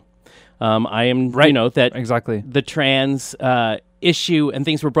girl. I am, Right. that exactly. the trans issue and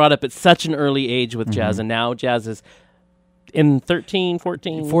things were brought up at such an early age with Mm-hmm. Jazz, and now Jazz is in 13,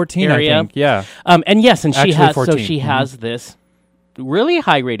 14, 14, area. I think. Yeah. And yes, and Actually, she has 14. she has this really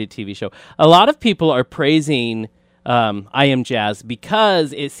high-rated TV show. A lot of people are praising I Am Jazz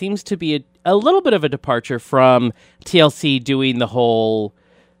because it seems to be a little bit of a departure from TLC doing the whole,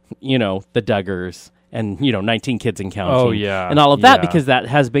 the Duggars and 19 Kids and Counting. Oh, yeah. And all of that, Yeah. because that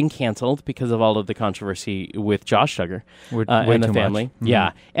has been canceled because of all of the controversy with Josh Duggar Way and the too much. family. Mhm.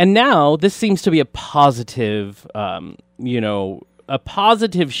 Yeah. And now this seems to be a positive, a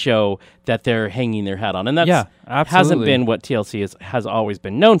positive show that they're hanging their hat on. And that's Yeah, hasn't absolutely. been what TLC has always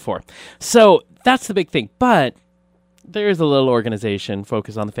been known for. So that's the big thing. But there's a little organization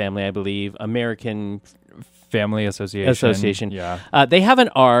focused on the family, I believe, American Family Association. Yeah. They have an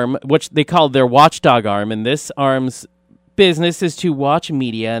arm, which they call their watchdog arm, and this arm's business is to watch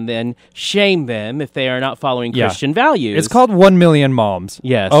media and then shame them if they are not following Yeah. Christian values. It's called 1 Million Moms.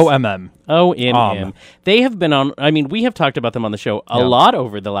 Yes. OMM. OMM. They have been on, we have talked about them on the show a Yeah. lot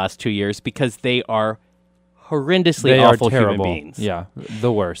over the last 2 years because they are horrendously They are awful terrible. human beings. Yeah.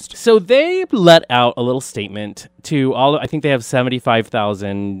 The worst. So they let out a little statement to all. I think they have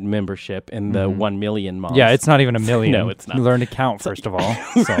 75,000 membership in the 1 million moms. Mm-hmm. Yeah, it's not even a million. No, it's not. Learn to count, first of all.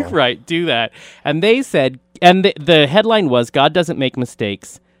 So. Right, do that. And they said, and the headline was, God doesn't make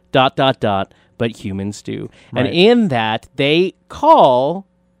mistakes, ... but humans do. And Right. in that, they call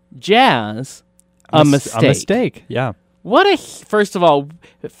Jazz a mistake. A mistake, yeah. First of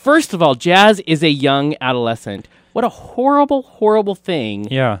all, Jazz is a young adolescent. What a horrible, horrible thing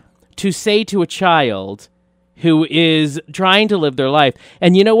Yeah. to say to a child who is trying to live their life.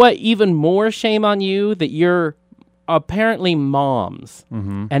 And you know what? Even more shame on you that you're apparently moms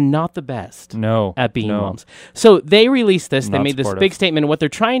and not the best No. at being no. moms. So they released this. They Not made this supportive. big statement. And what they're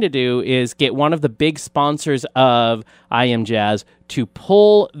trying to do is get one of the big sponsors of I Am Jazz to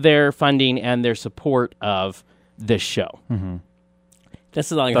pull their funding and their support of this show.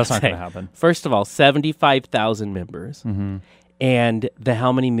 This is all I'm going That's to not say. going to happen. First of all, 75,000 members. And the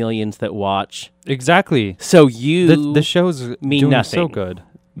how many millions that watch. Exactly. So you The show's mean doing nothing. so good.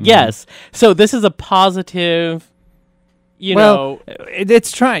 Yes. So this is a positive,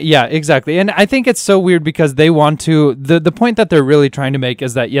 It's trying. Yeah, exactly. And I think it's so weird because they want to. The point that they're really trying to make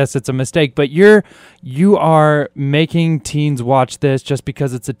is that yes, it's a mistake, but you are making teens watch this just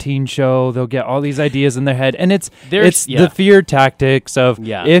because it's a teen show. They'll get all these ideas in their head, and it's Yeah. the fear tactics of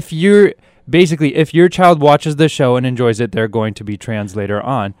Yeah. if your child watches the show and enjoys it, they're going to be trans later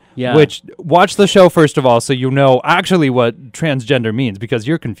on. Yeah. Which watch the show first of all, so you know actually what transgender means because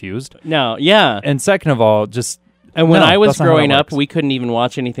you're confused. No, yeah. And second of all, just. And when no, I was that's not how growing that up, works. we couldn't even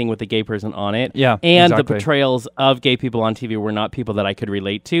watch anything with a gay person on it. Yeah, And the exactly. portrayals of gay people on TV were not people that I could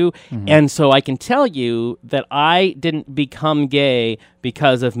relate to. Mm-hmm. And so I can tell you that I didn't become gay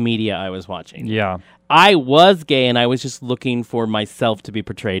because of media I was watching. Yeah. I was gay and I was just looking for myself to be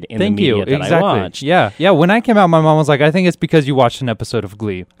portrayed in Thank the media you. that Exactly. I watched. Yeah. Yeah. When I came out, my mom was like, I think it's because you watched an episode of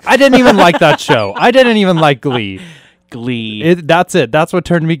Glee. I didn't even like that show. I didn't even like Glee. Glee. That's it. That's what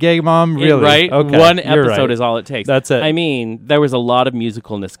turned me gay, Mom. Really? Right? Okay. One You're episode right. is all it takes. That's it. I mean, there was a lot of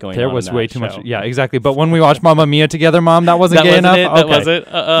musicalness going on. There was in that way too show. much. Yeah, exactly. But when we watched Mamma Mia together, Mom, that wasn't That gay wasn't enough. it. That Okay.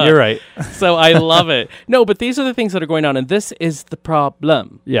 wasn't. You're right. So I love it. No, but these are the things that are going on, and this is the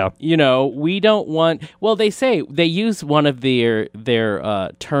problem. Yeah. We don't want. Well, they use one of their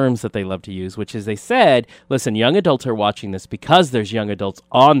terms that they love to use, which is they said, "Listen, young adults are watching this because there's young adults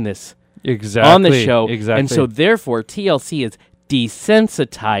on this Exactly. on the show, Exactly. and so therefore TLC is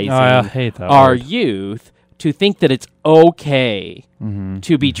desensitizing I hate that our word. youth to think that it's okay Mm-hmm.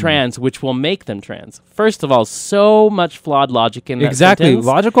 to be trans, which will make them trans." First of all, so much flawed logic in that Exactly. sentence.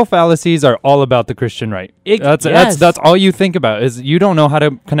 Logical fallacies are all about the Christian right. Yes. That's all you think about is you don't know how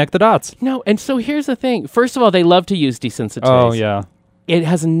to connect the dots. No, and so here's the thing. First of all, they love to use desensitize. Oh yeah. It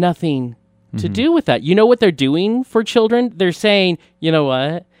has nothing to Mm-hmm. do with that. You know what they're doing for children? They're saying, you know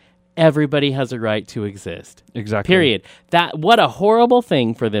what? Everybody has a right to exist. Exactly. Period. What a horrible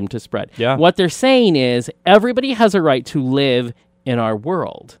thing for them to spread. Yeah. What they're saying is everybody has a right to live in our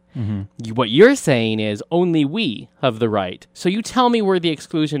world. What you're saying is only we have the right. So you tell me where the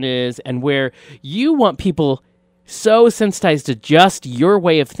exclusion is and where you want people so sensitized to just your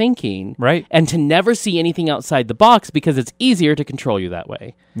way of thinking, Right. and to never see anything outside the box because it's easier to control you that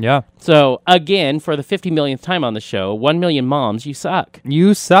way. Yeah. So, again, for the 50 millionth time on the show, 1 million moms, you suck.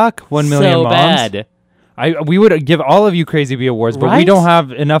 You suck, 1 million so moms. bad. We would give all of you Crazy Bee awards, but we Right? don't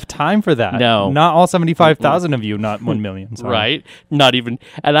have enough time for that. No. Not all 75,000 of you, not 1 million. Sorry. Right? Not even.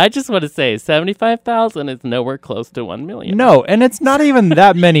 And I just want to say 75,000 is nowhere close to 1 million. No, and it's not even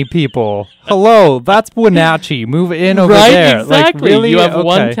that many people. Hello, that's Wenatchee. Move in over right? there. Exactly. Like, really? You have Okay.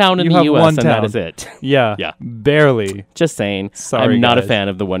 one town in You the have U.S. one and that town. is it. Yeah. Yeah. Barely. Just saying. Sorry, I'm not a guys. fan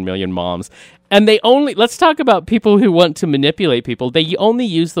of the 1 million moms. And let's talk about people who want to manipulate people. They only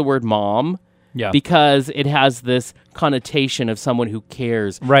use the word mom Yeah. because it has this connotation of someone who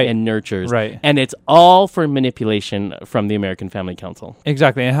cares Right. and nurtures. Right. And it's all for manipulation from the American Family Council.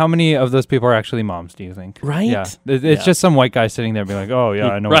 Exactly. And how many of those people are actually moms, do you think? Right? Yeah. It's Yeah. just some white guy sitting there being like, oh, yeah,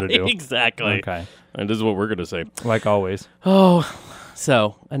 I know right, what to do. exactly. Okay. And this is what we're going to say. Like always. Oh,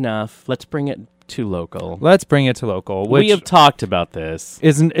 so enough. Let's bring it to local. Let's bring it to local, which We have talked about this.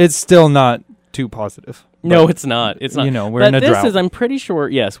 it's still not too positive. No, But, it's not. It's not. you know, we're but in a this drought. is, I'm pretty sure,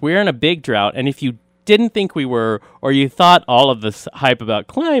 yes, we're in a big drought. And if you didn't think we were, or you thought all of this hype about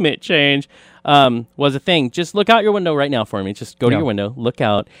climate change was a thing, just look out your window right now for me. Just go to Yeah. your window, look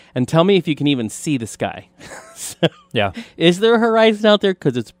out, and tell me if you can even see the sky. Yeah. Is there a horizon out there?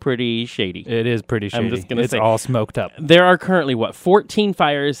 Because it's pretty shady. It is pretty shady. I'm just gonna it's say- all smoked up. There are currently, 14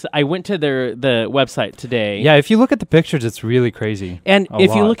 fires. I went to the website today. Yeah, if you look at the pictures, it's really crazy. And A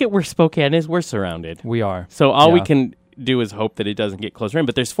if you lot. look at where Spokane is, we're surrounded. We are. So all we Yeah. can do is hope that it doesn't get closer in.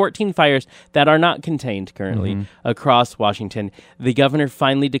 But there's 14 fires that are not contained currently Mm-hmm. across Washington. The governor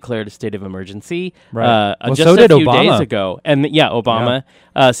finally declared a state of emergency Right. Well, just so a did few Obama. days ago. And Obama,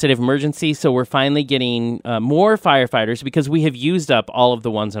 state of emergency. So we're finally getting more firefighters because we have used up all of the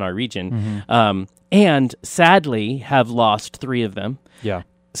ones in our region. Mm-hmm. And sadly have lost 3 of them Yeah.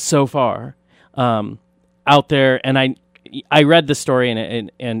 so far out there. And I read the story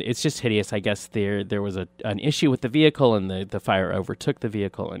and it's just hideous. I guess there was an issue with the vehicle and the fire overtook the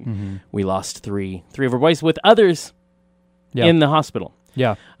vehicle and we lost three of our boys with others Yeah. in the hospital.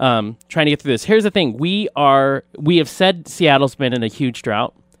 Yeah. Trying to get through this. Here's the thing: we have said Seattle's been in a huge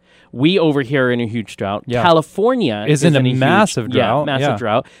drought. We over here are in a huge drought. Yeah. California Is in a huge- massive drought. Yeah, massive Yeah.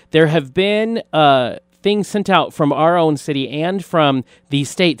 drought. There have been things sent out from our own city and from the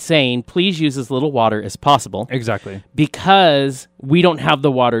state saying, please use as little water as possible Exactly. because we don't have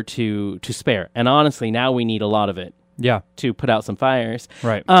the water to spare. And honestly, now we need a lot of it Yeah. to put out some fires.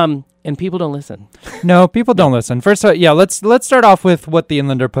 Right. And people don't listen. No, people don't listen. First, let's start off with what the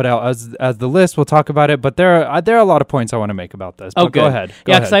Inlander put out as the list. We'll talk about it, but there are a lot of points I want to make about this. But Oh, good. Go ahead.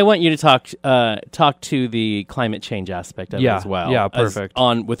 Yeah, because I want you to talk to the climate change aspect of it Yeah, as well. yeah, as perfect.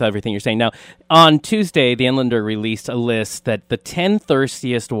 with everything you're saying. Now, on Tuesday, the Inlander released a list that the 10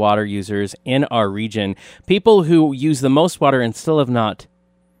 thirstiest water users in our region, people who use the most water and still have not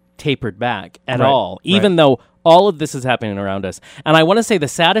tapered back at Right, all, even though all of this is happening around us. And I want to say the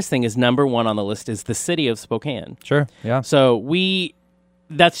saddest thing is number 1 on the list is the city of Spokane. Sure. Yeah. So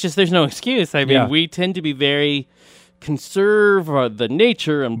there's no excuse. I mean, Yeah. we tend to be very conserve the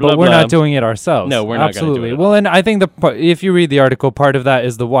nature and blah, But we're blah. not doing it ourselves. No, we're not gonna do Absolutely. it at Well, and I think if you read the article, part of that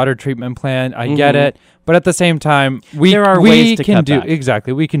is the water treatment plan. I get it, but at the same time, There are we ways to can cut do back.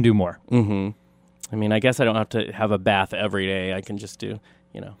 exactly. We can do more. I mean, I guess I don't have to have a bath every day. I can just do,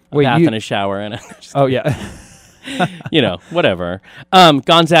 a Wait, bath you- and a shower and just, Oh yeah. whatever.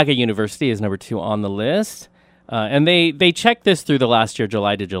 Gonzaga University is number 2 on the list. And they checked this through the last year,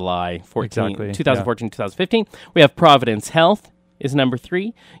 July to July, Exactly, 2014, 2015. We have Providence Health is number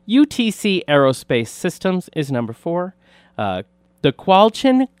 3. UTC Aerospace Systems is number 4. The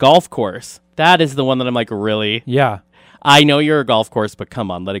Qualchin Golf Course. That is the one that I'm like, really? Yeah. I know you're a golf course, but come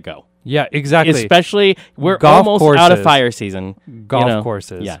on, let it go. Yeah. Exactly. Especially, we're Golf almost out of courses. fire season. Golf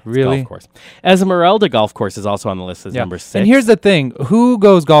courses. Yeah, it's Really? golf course. Esmeralda Golf Course is also on the list as number 6. And here's the thing: who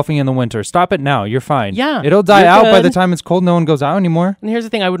goes golfing in the winter? Stop it now. You're fine. Yeah, It'll die you're out by good. the time it's cold. No one goes out anymore. And here's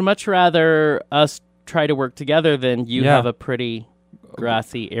the thing: I would much rather us try to work together than you Yeah. have a pretty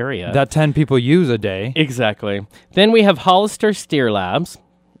grassy area. That 10 people use a day. Exactly. Then we have Hollister Steer Labs.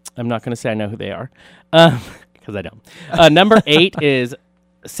 I'm not going to say I know who they are, because I don't. Number 8 is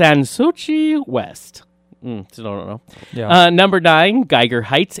Sansuchi West. Still don't know. Yeah. Number 9, Geiger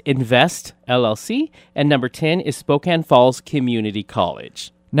Heights Invest LLC, and number 10 is Spokane Falls Community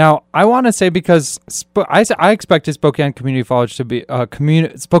College. Now, I want to say because I expected Spokane Community College to be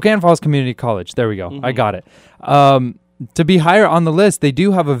Spokane Falls Community College. There we go. I got it. To be higher on the list, they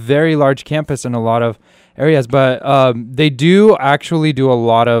do have a very large campus in a lot of areas, but they do actually do a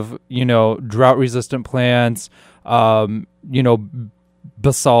lot of drought resistant plants,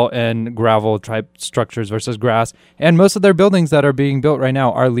 basalt and gravel type structures versus grass. And most of their buildings that are being built right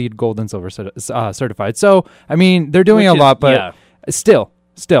now are LEED Gold and Silver certified. So, I mean, they're doing a lot, but still,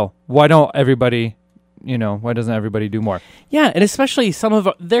 why doesn't everybody do more? Yeah, and especially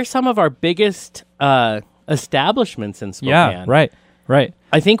they're some of our biggest establishments in Spokane. Yeah, right.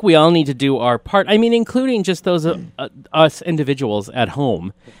 I think we all need to do our part. I mean, including just those us individuals at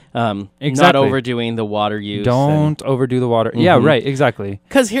home. Exactly. Not overdoing the water use. Don't overdo the water. Yeah, right, exactly.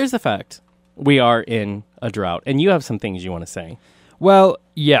 Because here's the fact. We are in a drought, and you have some things you want to say. Well,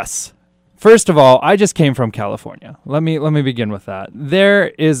 yes. First of all, I just came from California. Let me begin with that. There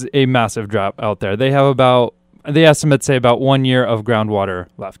is a massive drought out there. They have the estimates say about 1 year of groundwater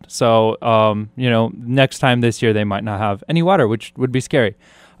left. So, next time this year they might not have any water, which would be scary.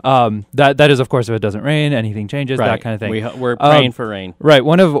 That is, of course, if it doesn't rain, anything changes, right. That kind of thing. We're praying for rain. Right.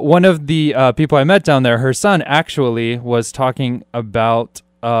 One of the people I met down there, her son actually was talking about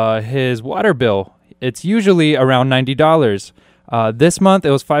his water bill. It's usually around $90. This month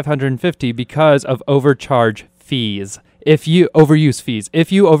it was $550 because of overcharge fees. If you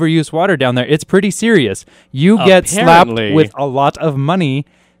overuse water down there, it's pretty serious. You get slapped with a lot of money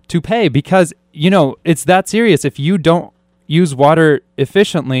to pay because, it's that serious. If you don't use water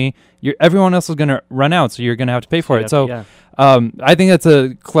efficiently, everyone else is going to run out, so you're going to have to pay for it. So I think that's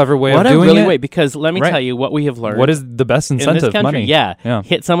a clever way of doing it. Because let me tell you what we have learned. What is the best incentive? In this country, money. Yeah.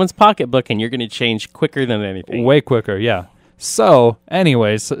 Hit someone's pocketbook and you're going to change quicker than anything. Way quicker, yeah. So,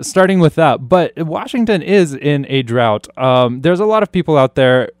 anyways, starting with that, but Washington is in a drought. There's a lot of people out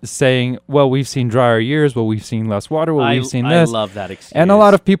there saying, well, we've seen drier years, well, we've seen less water, well, we've seen this. I love that excuse. And a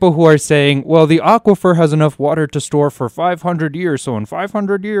lot of people who are saying, well, the aquifer has enough water to store for 500 years, so in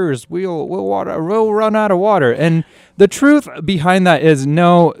 500 years, we'll run out of water. And the truth behind that is,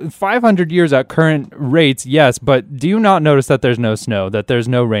 no, 500 years at current rates, yes, but do you not notice that there's no snow, that there's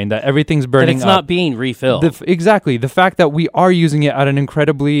no rain, that everything's burning up? It's not being refilled. Exactly. The fact that we are using it at an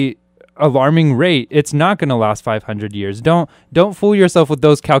incredibly alarming rate, it's not going to last 500 years. Don't fool yourself with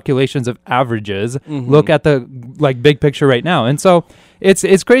those calculations of averages. Look at the big picture right now. And so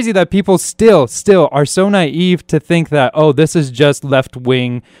it's crazy that people still are so naive to think that, oh, this is just left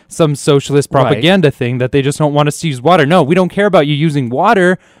wing, some socialist propaganda thing, that they just don't want us to use water. No, we don't care about you using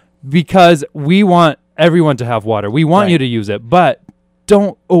water because we want everyone to have water. We want you to use it, but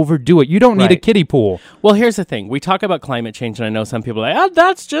don't overdo it. You don't need a kiddie pool. Well, here's the thing. We talk about climate change, and I know some people are like,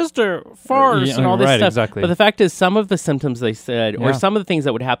 that's just a farce and all this stuff. Exactly. But the fact is, some of the symptoms they said, or some of the things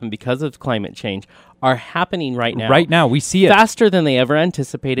that would happen because of climate change, are happening right now. Right now, we see it. Faster than they ever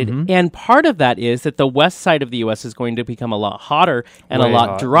anticipated. And part of that is that the west side of the U.S. is going to become a lot hotter and a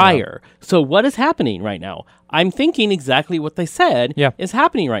lot drier. Yeah. So what is happening right now? I'm thinking exactly what they said is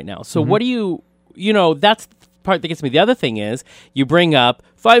happening right now. So what do that's part that gets me. The other thing is, you bring up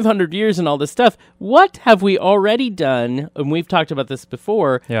 500 years and all this stuff. What have we already done, and we've talked about this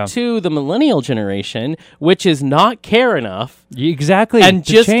before, to the millennial generation, which is not care enough. Exactly. And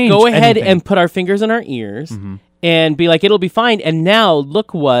just go ahead and put our fingers in our ears and be like, it'll be fine. And now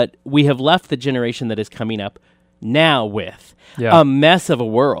look what we have left the generation that is coming up now with. A mess of a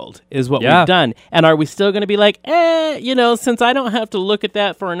world is what we've done. And are we still going to be like, since I don't have to look at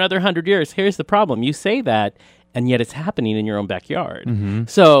that for another 100 years, here's the problem. You say that, and yet it's happening in your own backyard.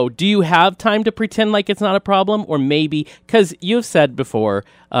 So do you have time to pretend like it's not a problem? Or maybe, because you've said before,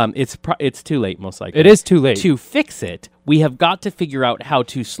 it's too late, most likely. It is too late. To fix it, we have got to figure out how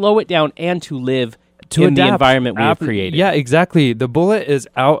to slow it down and to live to in the environment we have created. Yeah, exactly. The bullet is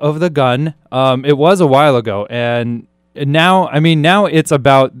out of the gun. It was a while ago, and now it's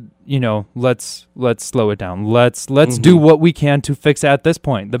about, let's slow it down. Let's do what we can to fix it at this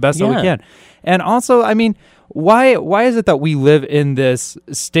point, the best that we can. And also, why is it that we live in this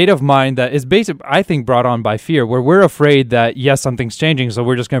state of mind that is basically, I think, brought on by fear, where we're afraid that, yes, something's changing, so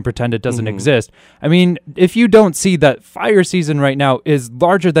we're just going to pretend it doesn't exist? If you don't see that fire season right now is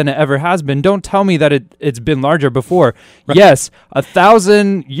larger than it ever has been, don't tell me that it's been larger before. Right. Yes,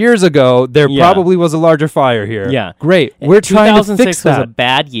 1,000 years ago, there probably was a larger fire here. Yeah. Great. We're trying to fix that. 2006 was a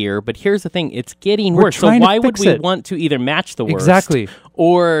bad year, but here's the thing, it's getting worse. So why would we want to either match the worst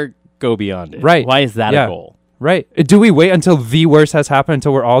or go beyond it? Right. Why is that a goal? Right. Do we wait until the worst has happened,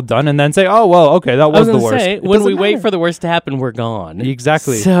 until we're all done, and then say, oh, well, okay, that was the worst? When we wait for the worst to happen, we're gone.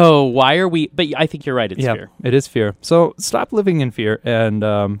 Exactly. So why are we... But I think you're right, it's fear. It is fear. So stop living in fear and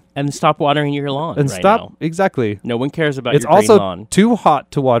stop watering your lawn now. Exactly. No one cares about your green lawn. It's also too hot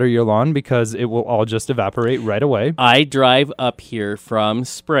to water your lawn because it will all just evaporate right away. I drive up here from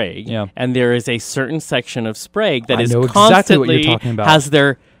Sprague, and there is a certain section of Sprague that is know constantly exactly what you're talking about. has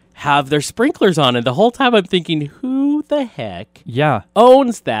their have their sprinklers on. And the whole time I'm thinking, who the heck Yeah.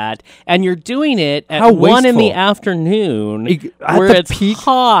 owns that? And you're doing it at How 1 in the wasteful. afternoon At where the it's peak-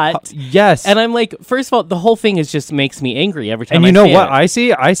 hot. Yes. And I'm like, first of all, the whole thing is just makes me angry every time And I you know see what it. I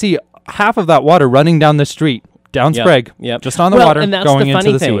see? I see half of that water running down the street, down Yep, Sprague, yep. just on the Well, water, and that's going the into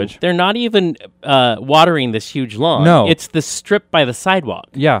funny the thing. sewage. They're not even watering this huge lawn. No. It's the strip by the sidewalk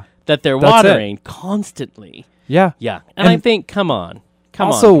Yeah. that they're That's it. watering constantly. Yeah. Yeah. And I And think, come on.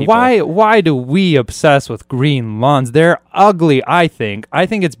 Also, people. why do we obsess with green lawns? They're ugly, I think. I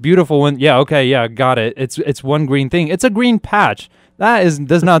think it's beautiful when got it. It's one green thing. It's a green patch. That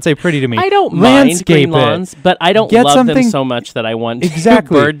does not say pretty to me. I don't mind Landscape green lawns, but I don't Get love them something- so much that I want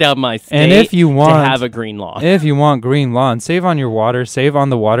Exactly. to burn down my state And if you to want- have a green lawn. If you want green lawn, save on your water, save on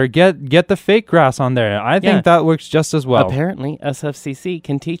the water. Get the fake grass on there. I think Yeah. that works just as well. Apparently, SFCC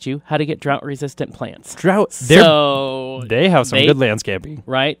can teach you how to get drought-resistant plants. Drought. So They have some good landscaping.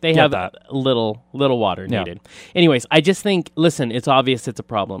 right? They Get have that. little water Yeah. needed. Anyways, I just think, listen, it's obvious it's a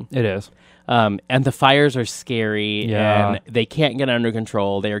problem. It is. And the fires are scary, Yeah. and they can't get under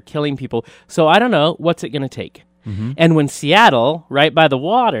control. They are killing people. So I don't know, what's it going to take? Mm-hmm. And when Seattle, right by the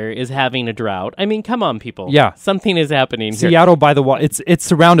water, is having a drought, I mean, come on, people. Yeah. Something is happening here. Seattle by the water. It's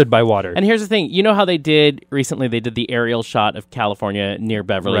surrounded by water. And here's the thing. You know how they did recently? They did the aerial shot of California near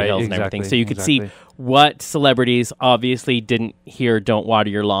Beverly Right, Hills and exactly, everything. So you could see exactly. what celebrities obviously didn't hear don't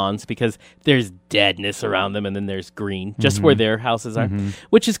water your lawns because there's deadness around them and then there's green just Mm-hmm. where their houses are,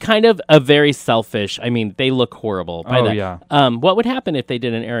 which is kind of a very selfish. I mean, they look horrible. By Oh, that. yeah. What would happen if they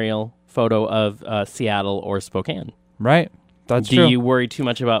did an aerial photo of Seattle or Spokane? Right. That's Do true. you worry too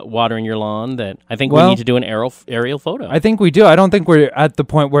much about watering your lawn? That I think we Well, need to do an aerial photo. I think we do. I don't think we're at the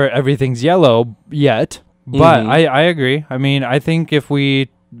point where everything's yellow yet, but Mhm. I agree. I mean, I think if we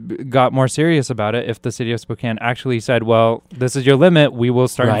got more serious about it, if the city of Spokane actually said, well, this is your limit, we will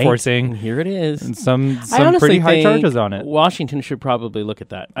start Right? And enforcing here it is. some I honestly pretty high think charges on it. Washington should probably look at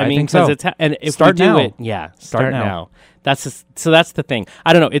that. I I mean, think so. it's and if Start we do now. it, yeah, Start now. That's so that's the thing.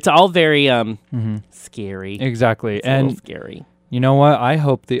 I don't know. It's all very scary. Exactly. It's a little And scary. you know what? I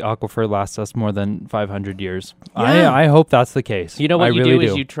hope the aquifer lasts us more than 500 years. Yeah. I hope that's the case. You know what I you really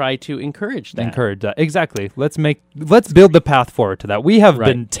do is you try to encourage that. encourage that. Exactly. Let's build the path forward to that. We have Right.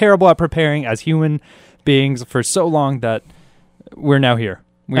 been terrible at preparing as human beings for so long that we're now here.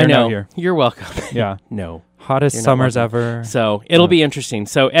 We I are know. now here. You're welcome. Yeah. No. Hottest You're not summers welcome. ever. So it'll be interesting.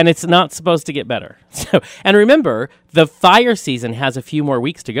 So, and it's not supposed to get better. So, and remember, the fire season has a few more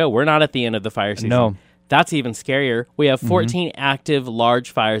weeks to go. We're not at the end of the fire season. No. That's even scarier. We have 14 active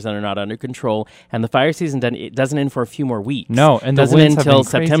large fires that are not under control, and the fire season doesn't end for a few more weeks. No, and the doesn't winds end have until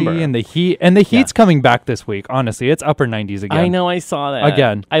been crazy, September. and the heat's coming back this week. Honestly, it's upper 90s again. I know, I saw that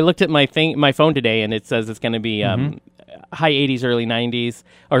Again. I looked at my phone today, and it says it's going to be high 80s, early 90s,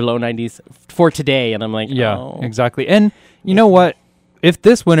 or low 90s for today, and I'm like, Yeah, oh. exactly. And you know what? If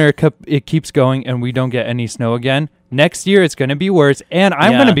this winter it keeps going and we don't get any snow again, next year it's going to be worse, and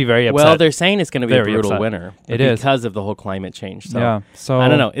I'm Yeah. going to be very upset. Well, they're saying it's going to be a Very brutal upset. winter. It is. because of the whole climate change. So, Yeah, so- I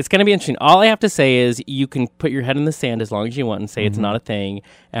don't know. It's going to be interesting. All I have to say is you can put your head in the sand as long as you want and say it's not a thing,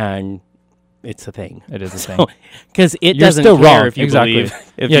 and it's a thing. It is a thing. Because it You're doesn't still care wrong. if you exactly. believe.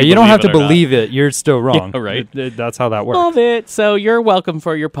 If yeah, you don't have to it or not. believe it. You're still wrong. Yeah, right. That's how that works. Love it. So you're welcome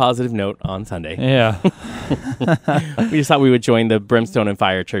for your positive note on Sunday. Yeah. We just thought we would join the brimstone and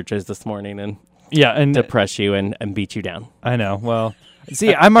fire churches this morning and Yeah, and depress you and beat you down. I know. Well,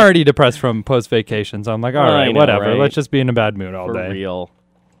 see, I'm already depressed from post vacation, so I'm like, all I right, know, whatever. right? Let's just be in a bad mood all For day. real.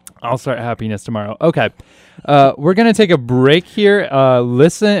 I'll start happiness tomorrow. Okay. We're going to take a break here. We're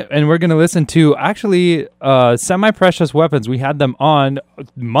going to listen to actually Semi-Precious Weapons. We had them on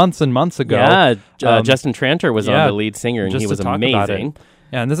months and months ago. Yeah, Justin Tranter was yeah, on, the lead singer, and just he to was talk about it. amazing.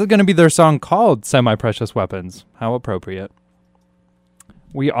 Yeah, and this is going to be their song called Semi-Precious Weapons. How appropriate.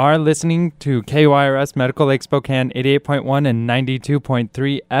 We are listening to KYRS Medical Lake Spokane 88.1 and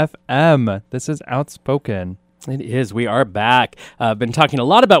 92.3 FM. This is Outspoken. It is. We are back. Been talking a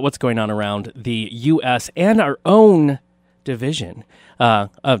lot about what's going on around the U.S. and our own division and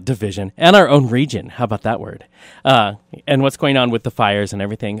our own region. How about that word? And what's going on with the fires and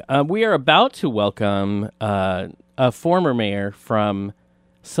everything. We are about to welcome a former mayor from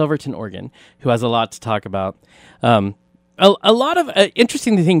Silverton, Oregon, who has a lot to talk about. A lot of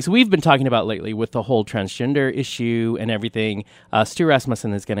interesting things we've been talking about lately with the whole transgender issue and everything. Stu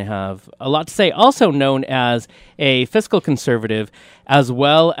Rasmussen is going to have a lot to say, also known as a fiscal conservative as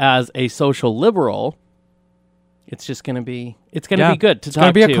well as a social liberal. It's just going to be, it's going to be good to it's talk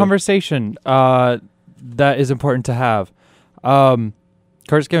going to be to. a conversation that is important to have.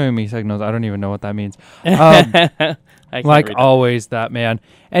 Kurt's giving me signals. I don't even know what that means. I can't Like read that. always, that man.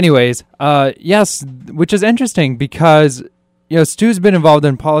 Anyways, yes, which is interesting because Stu's been involved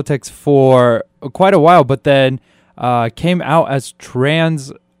in politics for quite a while, but then came out as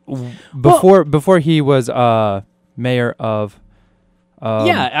trans before he was mayor of.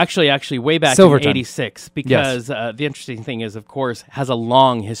 Actually, way back Silverton. in '86, because the interesting thing is, of course, has a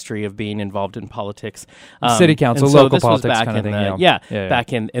long history of being involved in politics, City council, and so local this was politics back kind of in thing. the-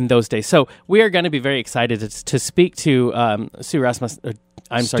 back in those days. So we are going to be very excited to speak to Stu Rasmussen.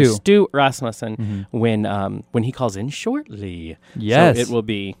 Stu Rasmussen when he calls in shortly. Yes. so it will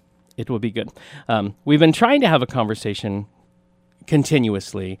be good. We've been trying to have a conversation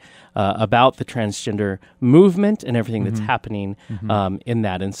continuously about the transgender movement and everything that's happening in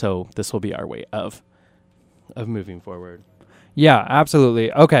that, and so this will be our way of moving forward. Yeah,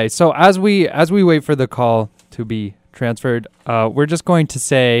 absolutely. Okay, so as we wait for the call to be transferred, we're just going to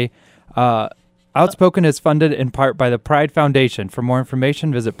say Outspoken is funded in part by the Pride Foundation. For more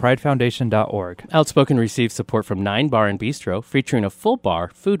information, visit pridefoundation.org. Outspoken receives support from 9 Bar and Bistro, featuring a full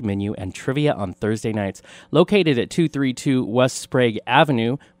bar, food menu, and trivia on Thursday nights. Located at 232 West Sprague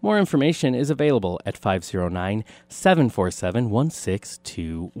Avenue, more information is available at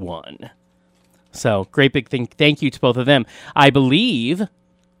 509-747-1621. So, great big thing. Thank you to both of them. I believe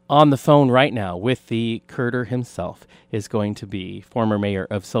on the phone right now with the Kurder himself is going to be former mayor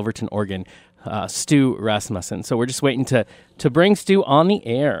of Silverton, Oregon, Stu Rasmussen. So we're just waiting to bring Stu on the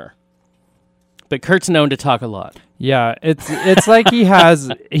air. But Kurt's known to talk a lot. Yeah, it's like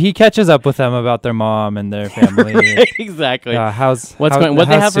he catches up with them about their mom and their family. Right, exactly. What What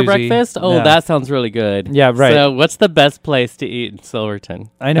they have for Susie? breakfast? Oh, Yeah. that sounds really good. Yeah, right. So what's the best place to eat in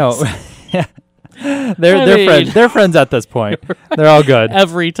Silverton? I know. Yeah. I They're mean- friends. They're friends at this point. They're all good.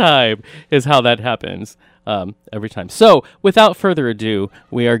 Every time is how that happens. Every time. So, without further ado,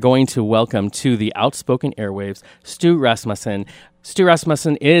 we are going to welcome to the Outspoken Airwaves, Stu Rasmussen. Stu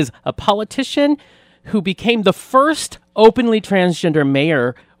Rasmussen is a politician who became the first openly transgender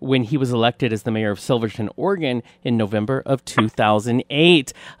mayor when he was elected as the mayor of Silverton, Oregon in November of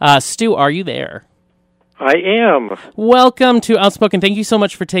 2008. Stu, are you there? I am. Welcome to Outspoken. Thank you so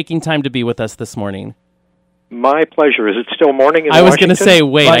much for taking time to be with us this morning. My pleasure. Is it still morning in I was going to Washington? say,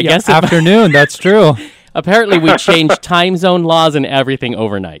 wait, I guess it- afternoon. That's true. apparently we changed time zone laws and everything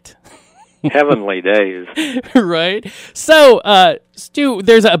overnight. Heavenly days. Right? So, Stu,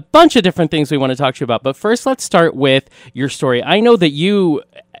 there's a bunch of different things we want to talk to you about, but first let's start with your story. I know that you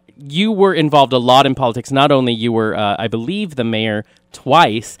were involved a lot in politics. Not only you were, I believe, the mayor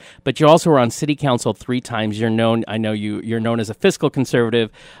twice, but you also were on city council 3 times. You're known as a fiscal conservative,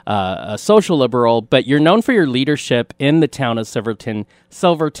 a social liberal, but you're known for your leadership in the town of Silverton,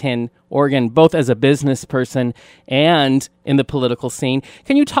 Oregon, both as a business person and in the political scene.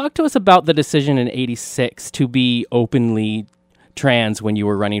 Can you talk to us about the decision in '86 to be openly trans when you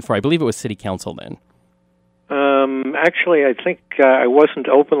were running for, I believe it was city council then? Actually, I think I wasn't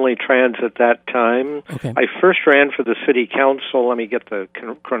openly trans at that time. Okay. I first ran for the city council. Let me get the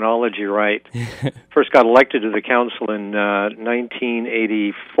chronology right. First got elected to the council in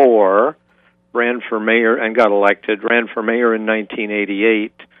 1984, ran for mayor and got elected, ran for mayor in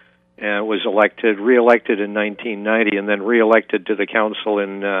 1988, was elected, re-elected in 1990, and then re-elected to the council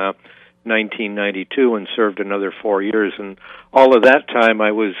in 1992 and served another 4 years. And all of that time,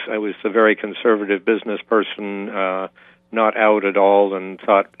 I was the very conservative business person, not out at all, and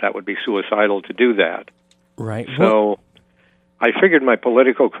thought that would be suicidal to do that. Right. So I figured my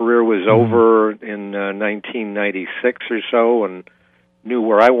political career was over in 1996 or so, and knew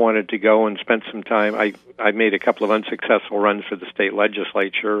where I wanted to go, and spent some time. I made a couple of unsuccessful runs for the state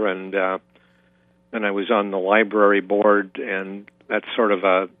legislature, and then I was on the library board, and that's sort of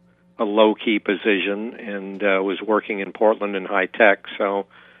a low-key position, and was working in Portland in high tech. So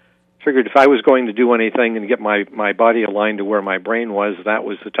figured if I was going to do anything and get my body aligned to where my brain was, that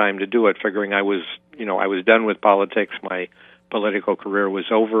was the time to do it, figuring I was done with politics, my political career was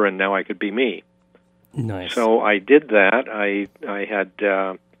over, and now I could be me. Nice. So I did that. I had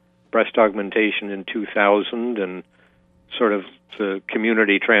breast augmentation in 2000, and sort of the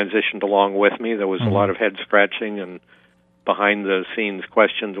community transitioned along with me. There was a lot of head scratching and behind-the-scenes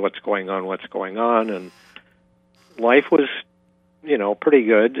questions, what's going on, and life was, pretty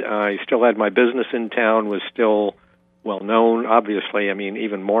good. I still had my business in town, was still well-known, obviously,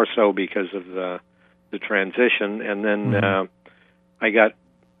 even more so because of the transition, and then I got,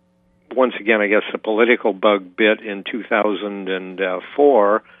 once again, I guess the political bug bit in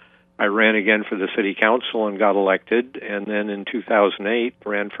 2004. I ran again for the city council and got elected, and then in 2008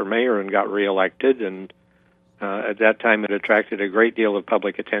 ran for mayor and got reelected, and at that time, it attracted a great deal of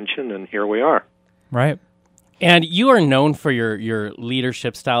public attention, and here we are. Right. And you are known for your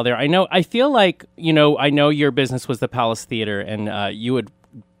leadership style there. I feel like, I know your business was the Palace Theater, and you had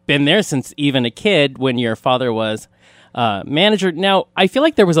been there since even a kid when your father was manager. Now, I feel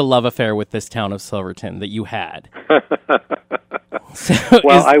like there was a love affair with this town of Silverton that you had. I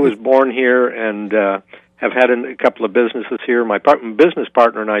was born here and have had a couple of businesses here. My business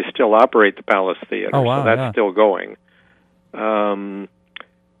partner and I still operate the Palace Theater, so that's still going.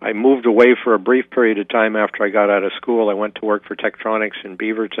 I moved away for a brief period of time after I got out of school. I went to work for Tektronix in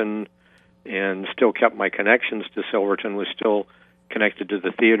Beaverton and still kept my connections to Silverton, was still connected to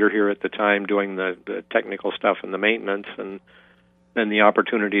the theater here at the time, doing the technical stuff and the maintenance. And then the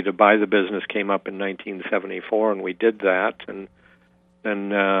opportunity to buy the business came up in 1974, and we did that. And then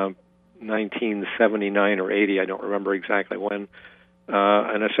 1979 or 80, I don't remember exactly when,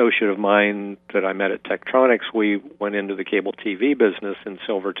 an associate of mine that I met at Tektronix, we went into the cable TV business in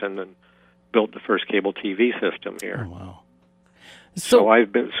Silverton and built the first cable TV system here. Oh, wow. So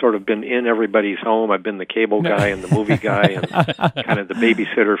I've been in everybody's home. I've been the cable guy and the movie guy and kind of the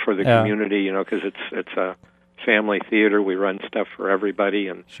babysitter for the community, because it's a family theater. We run stuff for everybody,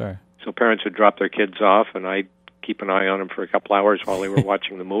 and sure. So parents would drop their kids off, and I'd keep an eye on them for a couple hours while they were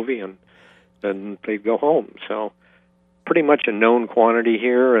watching the movie, and then they'd go home. So pretty much a known quantity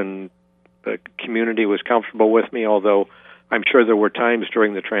here, and the community was comfortable with me, although I'm sure there were times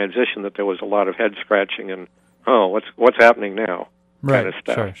during the transition that there was a lot of head scratching and, what's happening now? Right. Kind of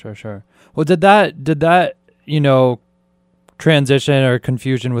stuff. Sure. Well, did that transition or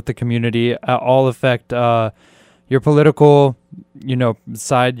confusion with the community at all affect your political,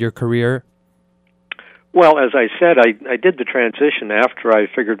 side, your career? Well, as I said, I did the transition after I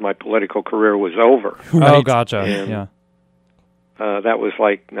figured my political career was over. Right. Oh, gotcha. And, yeah. That was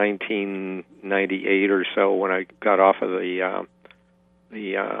like 1998 or so when I got off of the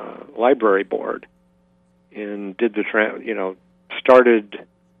library board and did started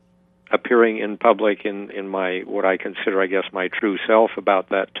appearing in public in my, what I consider, I guess, my true self about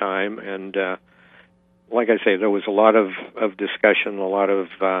that time. And like I say, there was a lot of discussion, a lot of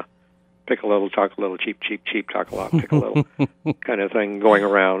pick a little, talk a little, cheap, talk a lot, pick a little kind of thing going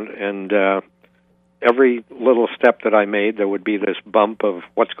around. And every little step that I made, there would be this bump of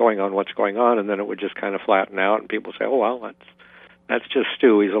what's going on, and then it would just kind of flatten out, and people say, oh, well, that's just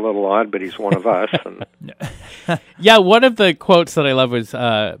Stu. He's a little odd, but he's one of us. And yeah, one of the quotes that I love was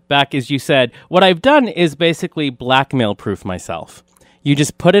back as you said, what I've done is basically blackmail-proof myself. You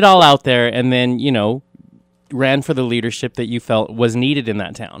just put it all out there and then, ran for the leadership that you felt was needed in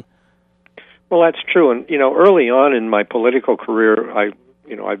that town. Well, that's true. And, early on in my political career, I've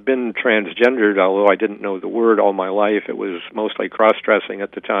been transgendered, although I didn't know the word all my life. It was mostly cross-dressing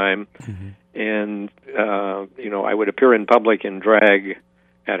at the time. Mm-hmm. And, I would appear in public in drag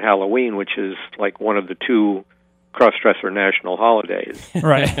at Halloween, which is like one of the two cross-dresser national holidays.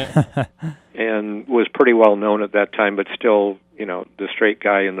 Right. And was pretty well known at that time, but still, the straight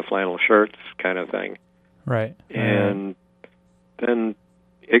guy in the flannel shirts kind of thing. Right. And then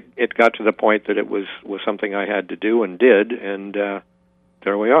it got to the point that it was something I had to do and did, and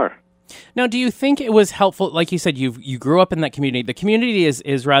there we are. Now, do you think it was helpful? Like you said, you grew up in that community. The community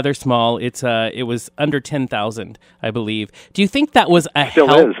is rather small. It was under 10,000, I believe. Do you think that was a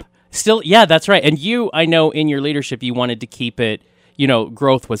help? Is. Still, yeah, that's right. And I know in your leadership, you wanted to keep it.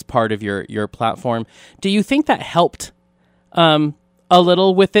 Growth was part of your platform. Do you think that helped a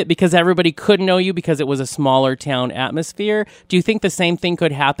little with it because everybody could know you because it was a smaller town atmosphere? Do you think the same thing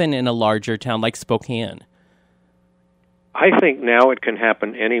could happen in a larger town like Spokane? I think now it can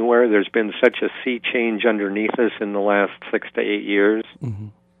happen anywhere. There's been such a sea change underneath us in the last 6 to 8 years. Mm-hmm.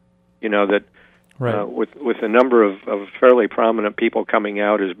 That right. With a number of fairly prominent people coming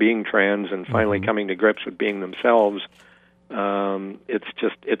out as being trans and finally mm-hmm. coming to grips with being themselves,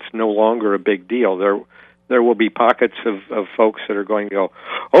 it's no longer a big deal. There will be pockets of folks that are going to go,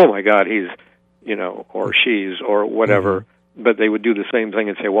 oh my God, he's, or she's, or whatever. Mm-hmm. But they would do the same thing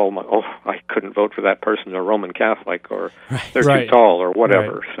and say, well, I couldn't vote for that person. They're Roman Catholic, or they're too tall, or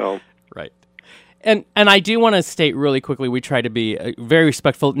whatever. Right. So, right. And I do want to state really quickly, we try to be very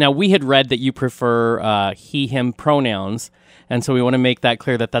respectful. Now, we had read that you prefer he, him pronouns, and so we want to make that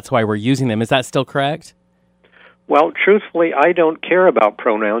clear that that's why we're using them. Is that still correct? Well, truthfully, I don't care about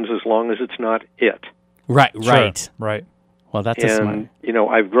pronouns as long as it's not it. Right, sure. Right. Well, that's a smart.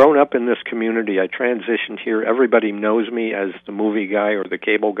 I've grown up in this community. I transitioned here. Everybody knows me as the movie guy or the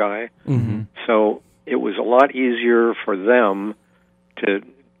cable guy. Mm-hmm. So it was a lot easier for them to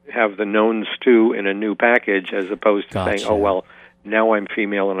have the known Stu in a new package as opposed to saying, oh, well, now I'm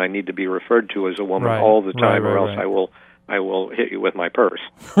female and I need to be referred to as a woman all the time or else I will hit you with my purse.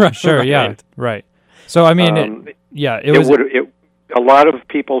 Right. Sure, yeah, right. So I mean, a lot of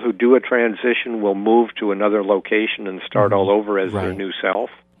people who do a transition will move to another location and start all over as their new self.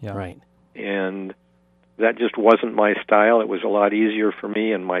 Yeah. Right. And that just wasn't my style. It was a lot easier for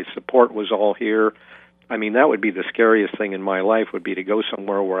me, and my support was all here. I mean, that would be the scariest thing in my life, would be to go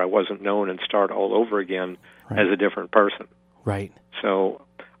somewhere where I wasn't known and start all over again as a different person. Right. So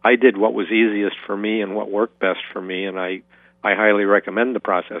I did what was easiest for me and what worked best for me, and I highly recommend the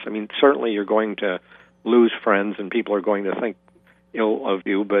process. I mean, certainly you're going to lose friends, and people are going to think ill of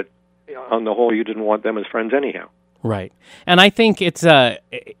you, but on the whole, you didn't want them as friends anyhow. Right. And I think it's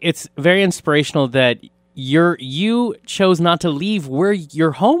very inspirational that you chose not to leave where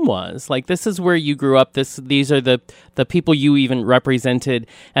your home was. Like, this is where you grew up. These are the people you even represented,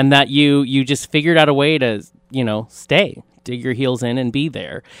 and that you just figured out a way to, stay, dig your heels in and be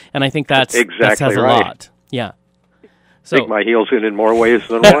there. And I think that says a lot. Yeah. So, dig my heels in more ways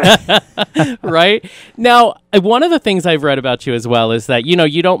than one. Right? Now, one of the things I've read about you as well is that,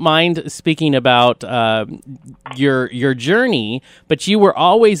 you don't mind speaking about your journey, but you were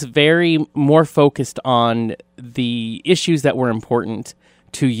always very more focused on the issues that were important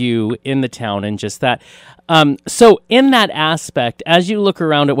to you in the town and just that. So in that aspect, as you look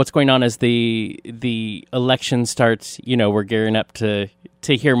around at what's going on as the election starts, we're gearing up to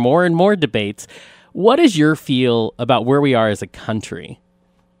hear more and more debates. What is your feel about where we are as a country?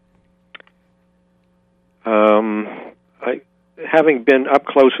 Having been up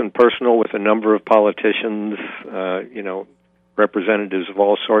close and personal with a number of politicians, representatives of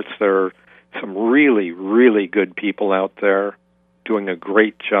all sorts, there are some really, really good people out there doing a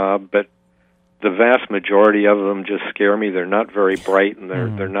great job, but the vast majority of them just scare me. They're not very bright, and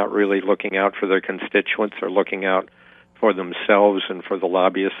they're not really looking out for their constituents. They're looking out for themselves and for the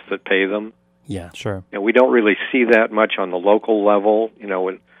lobbyists that pay them. Yeah, sure. And we don't really see that much on the local level.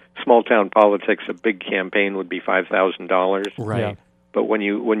 In small-town politics, a big campaign would be $5,000. Right. Yeah. But when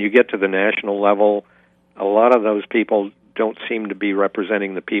you get to the national level, a lot of those people don't seem to be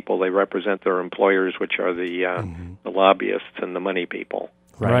representing the people. They represent their employers, which are the lobbyists and the money people.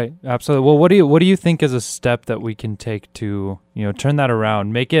 Right. Absolutely. Well, what do you think is a step that we can take to turn that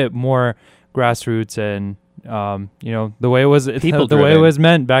around, make it more grassroots and the way it was the way it was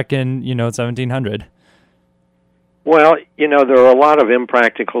meant back in 1700? Well, there are a lot of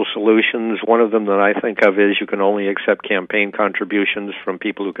impractical solutions. One of them that I think of is you can only accept campaign contributions from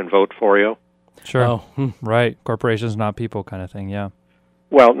people who can vote for you. Sure. Oh. Right. Corporations, not people kind of thing, yeah.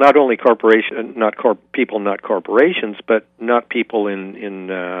 Well, not only people, not corporations, but not people in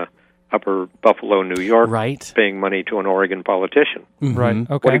Upper Buffalo, New York, right, paying money to an Oregon politician. Mm-hmm. Right.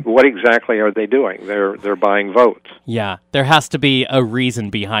 Okay. What exactly are they doing? They're buying votes. Yeah. There has to be a reason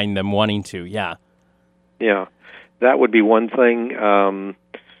behind them wanting to. Yeah. Yeah. That would be one thing.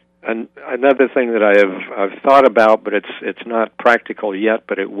 And another thing that I've thought about, but it's not practical yet,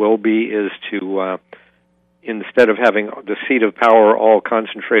 but it will be, is to instead of having the seat of power all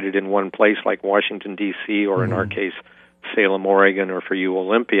concentrated in one place, like Washington D.C. or in our case Salem, Oregon, or for you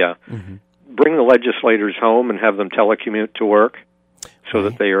Olympia, bring the legislators home and have them telecommute to work, so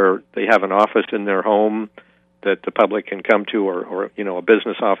that they have an office in their home that the public can come to, or a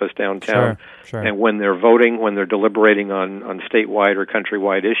business office downtown. Sure. And when they're voting, when they're deliberating on statewide or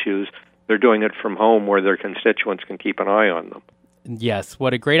countrywide issues, they're doing it from home where their constituents can keep an eye on them. Yes,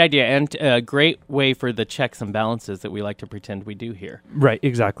 what a great idea, and a great way for the checks and balances that we like to pretend we do here. Right,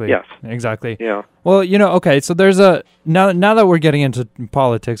 exactly. Yes. Exactly. Yeah. Well, okay, so there's now that we're getting into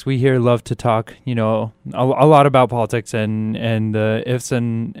politics, we here love to talk, a lot about politics and the ifs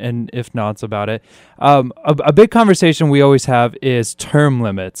and if nots about it. A big conversation we always have is term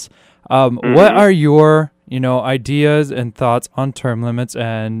limits. What are your ideas and thoughts on term limits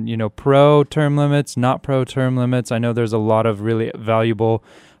and, pro term limits, not pro term limits? I know there's a lot of really valuable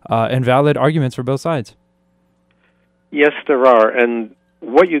and valid arguments for both sides. Yes, there are. And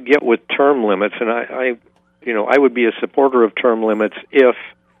what you get with term limits, and I would be a supporter of term limits if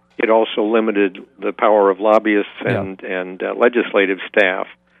it also limited the power of lobbyists and legislative staff,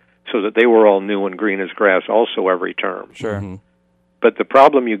 so that they were all new and green as grass also every term. Sure. Mm-hmm. But the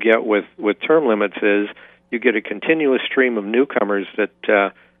problem you get with term limits is you get a continuous stream of newcomers that,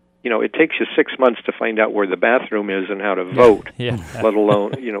 it takes you 6 months to find out where the bathroom is and how to vote, let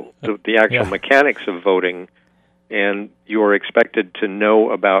alone, the actual mechanics of voting. And you're expected to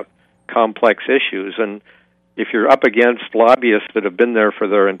know about complex issues. And if you're up against lobbyists that have been there for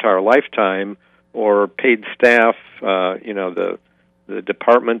their entire lifetime, or paid staff, the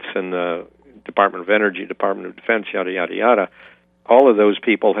departments and the Department of Energy, Department of Defense, yada, yada, yada, all of those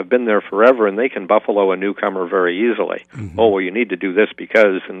people have been there forever, and they can buffalo a newcomer very easily. Oh, well, you need to do this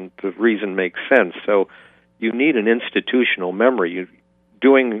because, and the reason makes sense. So you need an institutional memory.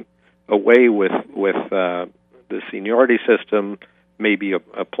 Doing away with the seniority system may be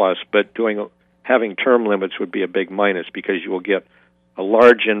a plus, but having term limits would be a big minus, because you will get a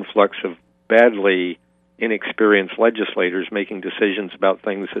large influx of badly inexperienced legislators making decisions about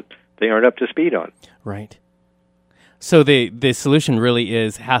things that they aren't up to speed on. Right. So the solution really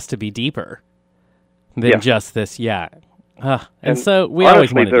has to be deeper than just this, and so we honestly,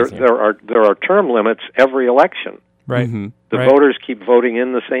 always want to there are term limits every election. Right. Mm-hmm. The voters keep voting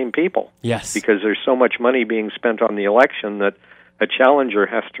in the same people. Yes. Because there's so much money being spent on the election that a challenger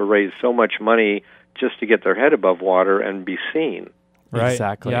has to raise so much money just to get their head above water and be seen. Right.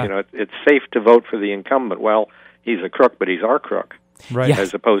 Exactly. Yeah. You know, it's safe to vote for the incumbent. Well, he's a crook, but he's our crook. Right. Yeah.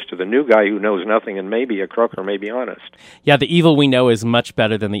 As opposed to the new guy who knows nothing and may be a crook or may be honest. Yeah, the evil we know is much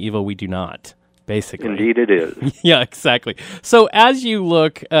better than the evil we do not, basically. Indeed it is. Yeah, exactly. So as you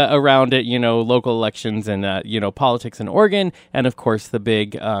look around at, local elections and, politics in Oregon, and of course the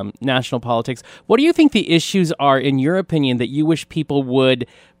big national politics, what do you think the issues are, in your opinion, that you wish people would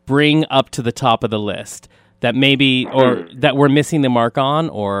bring up to the top of the list that maybe, or that we're missing the mark on,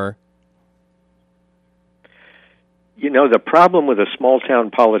 or... The problem with a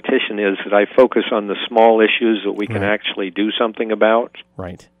small-town politician is that I focus on the small issues that we can actually do something about.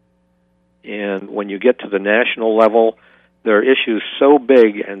 Right. And when you get to the national level, there are issues so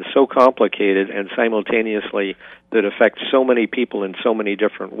big and so complicated and simultaneously that affect so many people in so many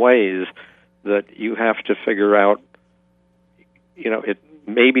different ways that you have to figure out,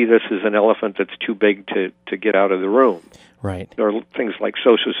 maybe this is an elephant that's too big to get out of the room. Right. There are things like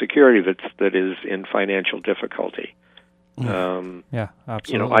Social Security that is in financial difficulty. Yeah,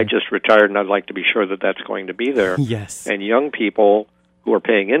 absolutely. I just retired, and I'd like to be sure that that's going to be there. Yes. And young people who are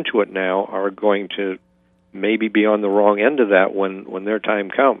paying into it now are going to maybe be on the wrong end of that when their time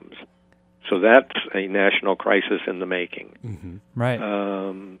comes. So that's a national crisis in the making. Mm-hmm. Right.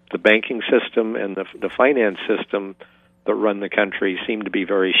 The banking system and the finance system that run the country seem to be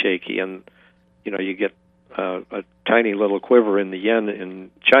very shaky, and you get a tiny little quiver in the yen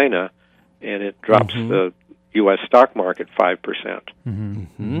in China, and it drops the U.S. stock market 5%.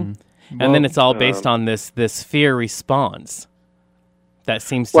 And then it's all based on this fear response that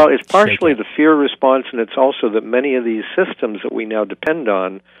seems to it's partially the fear response, and it's also that many of these systems that we now depend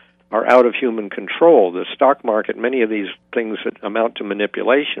on are out of human control. The stock market, many of these things that amount to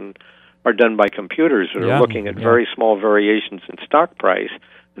manipulation are done by computers that are looking at very small variations in stock price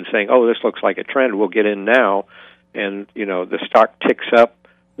and saying, oh, this looks like a trend, we'll get in now. And, the stock ticks up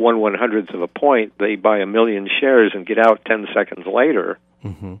 1/100th of a point, they buy 1 million shares and get out 10 seconds later.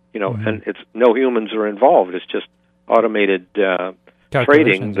 And it's no humans are involved. It's just automated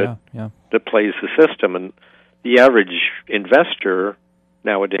trading that plays the system. And the average investor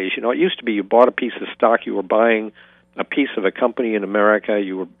nowadays, it used to be you bought a piece of stock, you were buying a piece of a company in America,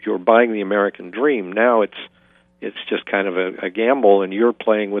 you were buying the American dream. Now it's just kind of a gamble, and you're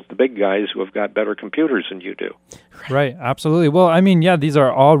playing with the big guys who have got better computers than you do. Right, absolutely. Well, these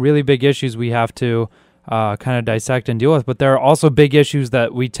are all really big issues we have to kind of dissect and deal with, but there are also big issues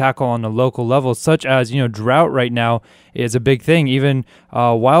that we tackle on a local level, such as, drought right now is a big thing. Even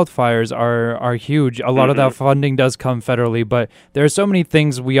wildfires are huge. A lot of that funding does come federally, but there are so many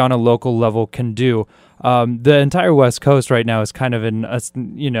things we on a local level can do. The entire West Coast right now is kind of in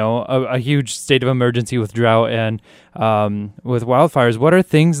a huge state of emergency with drought and with wildfires. What are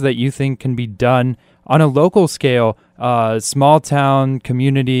things that you think can be done on a local scale, small town,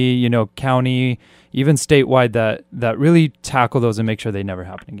 community, county, even statewide, that really tackle those and make sure they never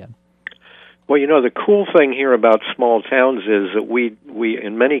happen again? Well, the cool thing here about small towns is that we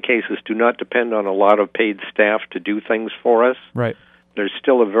in many cases do not depend on a lot of paid staff to do things for us. Right. There's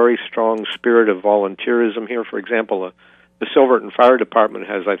still a very strong spirit of volunteerism here. For example, the Silverton Fire Department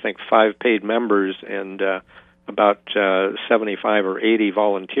has, I think, 5 paid members and about 75 or 80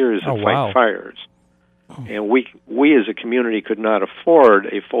 volunteers that fight fires. And we as a community could not afford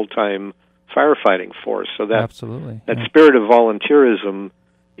a full-time firefighting force. So that spirit of volunteerism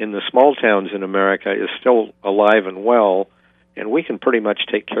in the small towns in America is still alive and well, and we can pretty much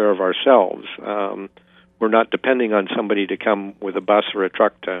take care of ourselves. We're not depending on somebody to come with a bus or a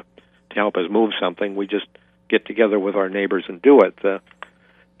truck to help us move something. We just get together with our neighbors and do it. The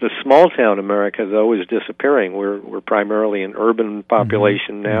small town America, though, is disappearing. We're primarily an urban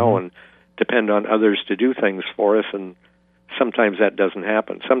population now and depend on others to do things for us, and sometimes that doesn't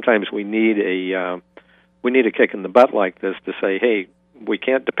happen. Sometimes we need a kick in the butt like this to say, hey, we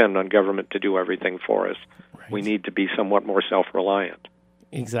can't depend on government to do everything for us. We need to be somewhat more self-reliant.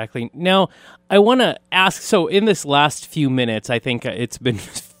 Exactly. Now, I want to ask, so in this last few minutes, I think it's been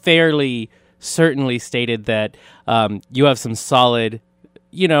fairly certainly stated that you have some solid,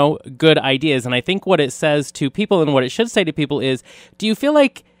 good ideas. And I think what it says to people and what it should say to people is, do you feel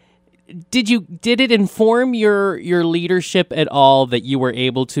like, did it inform your leadership at all that you were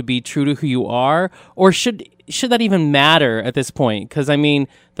able to be true to who you are? Or should that even matter at this point? Because, I mean,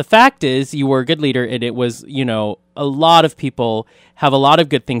 the fact is you were a good leader, and it was, a lot of people have a lot of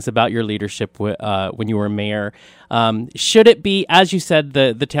good things about your leadership when you were mayor. Should it be, as you said,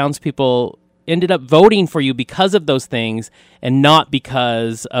 the townspeople ended up voting for you because of those things and not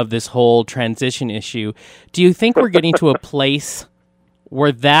because of this whole transition issue? Do you think we're getting to a place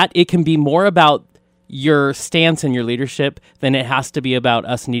where that it can be more about your stance and your leadership than it has to be about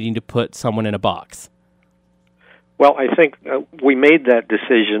us needing to put someone in a box? Well, I think we made that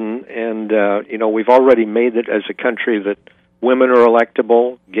decision, and we've already made it as a country that women are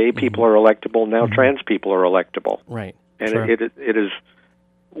electable, gay people are electable, now trans people are electable. Right. And Sure. it is.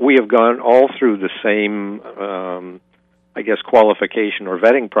 We have gone all through the same, qualification or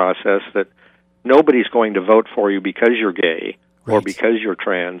vetting process that nobody's going to vote for you because you're gay or Right. because you're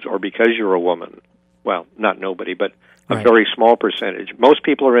trans or because you're a woman. Well, not nobody, but a Right. very small percentage. Most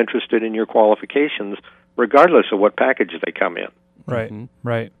people are interested in your qualifications regardless of what package they come in. Right.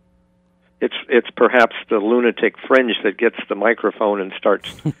 Right. It's perhaps the lunatic fringe that gets the microphone and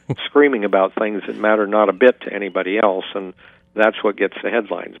starts screaming about things that matter not a bit to anybody else, and that's what gets the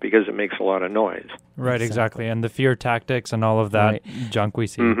headlines because it makes a lot of noise. Right, exactly. And the fear tactics and all of that Right. junk we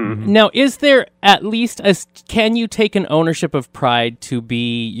see. Now, is there at least can you take an ownership of pride to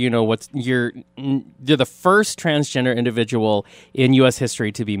be, you're the first transgender individual in U.S.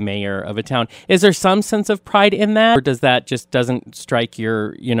 history to be mayor of a town? Is there some sense of pride in that, or does that just doesn't strike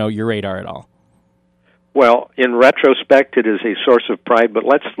your radar at all? Well, in retrospect, it is a source of pride, but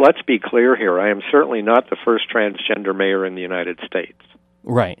let's be clear here. I am certainly not the first transgender mayor in the United States.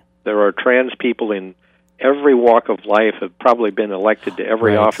 Right. There are trans people in every walk of life, have probably been elected to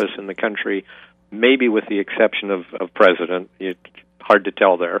every Right. office in the country, maybe with the exception of president. It's hard to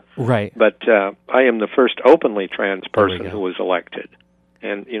tell there. Right. But I am the first openly trans There we person go. who was elected.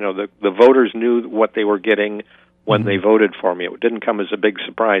 And, the voters knew what they were getting when they voted for me. It didn't come as a big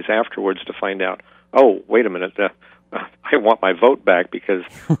surprise afterwards to find out, oh, wait a minute, I want my vote back because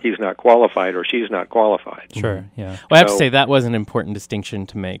he's not qualified or she's not qualified. Sure, yeah. Well, I have to So- say that was an important distinction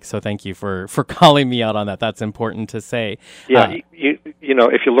to make. So thank you for calling me out on that. That's important to say. Yeah,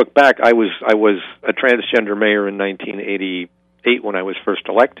 if you look back, I was a transgender mayor in 1988 when I was first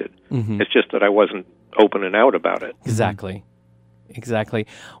elected. It's just that I wasn't open and out about it. Exactly. Exactly.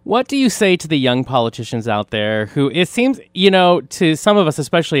 What do you say to the young politicians out there who it seems, to some of us,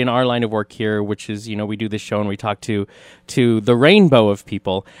 especially in our line of work here, which is, we do this show and we talk to the rainbow of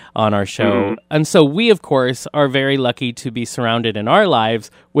people on our show. And so we, of course, are very lucky to be surrounded in our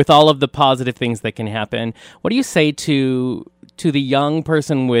lives with all of the positive things that can happen. What do you say to the young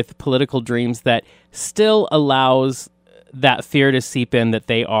person with political dreams that still allows that fear to seep in that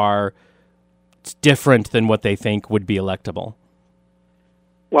they are different than what they think would be electable?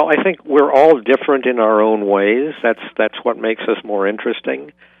 Well, I think we're all different in our own ways. That's what makes us more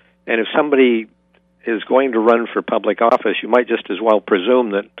interesting. And if somebody is going to run for public office, you might just as well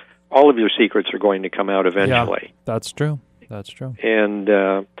presume that all of your secrets are going to come out eventually. Yeah, that's true. That's true. And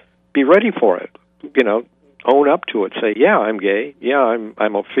be ready for it. Own up to it. Say, yeah, I'm gay. Yeah,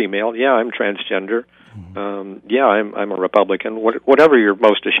 I'm a female. Yeah, I'm transgender. Yeah, I'm a Republican. Whatever you're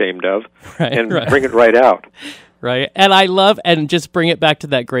most ashamed of, Right, and right. bring it right out. Right. And I love, and just bring it back to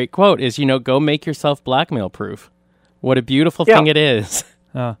that great quote is, go make yourself blackmail proof. What a beautiful Yeah. thing it is.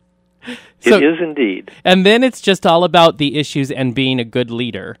 Uh, So- It is indeed. And then it's just all about the issues and being a good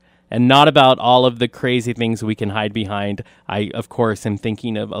leader and not about all of the crazy things we can hide behind. I, of course, am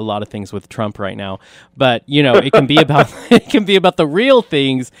thinking of a lot of things with Trump right now, but it can be about the real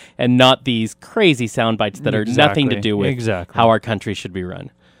things and not these crazy sound bites that are nothing to Exactly. do with Exactly. how our country should be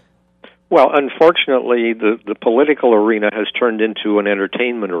run. Well, unfortunately, the political arena has turned into an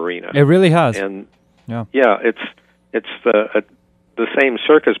entertainment arena. it really has. And Yeah. it's the same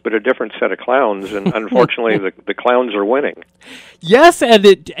circus but a different set of clowns, and unfortunately the clowns are winning. Yes, and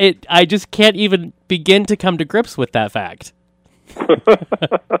it I just can't even begin to come to grips with that fact.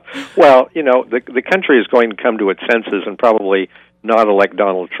 Well, the country is going to come to its senses and probably not elect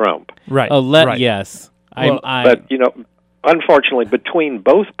Donald Trump. Right. Oh, right. yes. Well, But unfortunately, between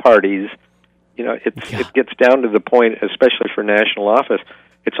both parties, it gets down to the point, especially for national office,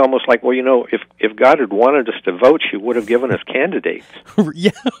 it's almost like, well, if God had wanted us to vote, she would have given us candidates.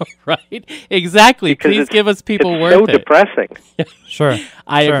 Yeah, right. Exactly. Because Please give us people it's worth so it. depressing. Sure.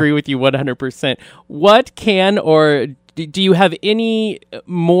 I Sure. agree with you 100%. What can or do you have any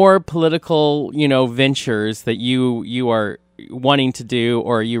more political, ventures that you are wanting to do,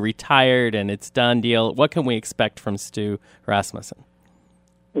 or are you retired and it's done deal? What can we expect from Stu Rasmussen?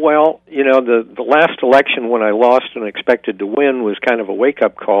 Well, the last election when I lost and expected to win was kind of a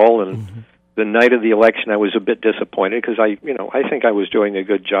wake-up call, and the night of the election I was a bit disappointed because I think I was doing a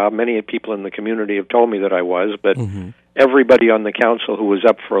good job. Many people in the community have told me that I was, but everybody on the council who was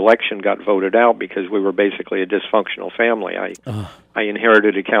up for election got voted out because we were basically a dysfunctional family. I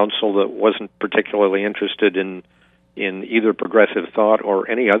inherited a council that wasn't particularly interested in either progressive thought or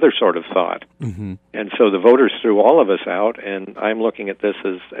any other sort of thought. And so the voters threw all of us out, and I'm looking at this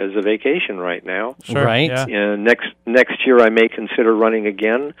as a vacation right now. Sure. Right. Yeah. And next year I may consider running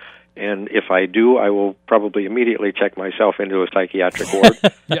again, and if I do, I will probably immediately check myself into a psychiatric ward,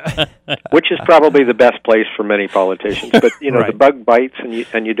 which is probably the best place for many politicians. But, Right. the bug bites,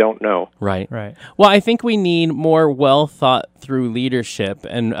 and you don't know. Right. Right. Well, I think we need more well thought through leadership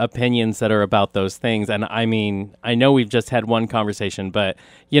and opinions that are about those things. And I mean, I know we've just had one conversation, but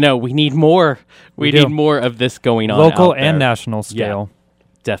we need more. We do. need more of this going on, Local out and there. national scale.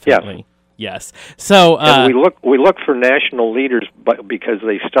 Definitely. Yes. So And we look for national leaders because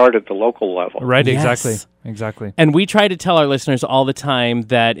they start at the local level. Right. Yes. Exactly. And we try to tell our listeners all the time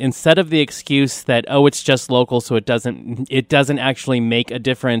that instead of the excuse that, it's just local, so it doesn't actually make a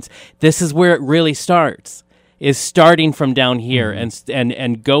difference, this is where it really starts, is starting from down here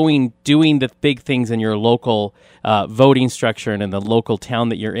and doing the big things in your local voting structure and in the local town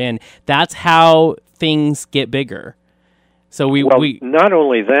that you're in. That's how things get bigger. So we not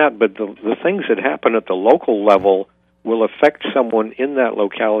only that, but the things that happen at the local level will affect someone in that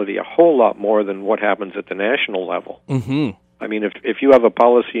locality a whole lot more than what happens at the national level. Mm-hmm. I mean, if you have a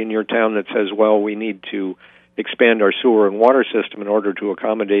policy in your town that says, well, we need to expand our sewer and water system in order to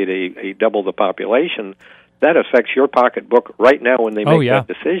accommodate a double the population, that affects your pocketbook right now when they make that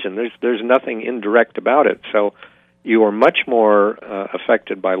decision. There's nothing indirect about it. So you are much more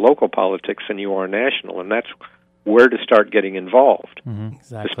affected by local politics than you are national, and that's where to start getting involved,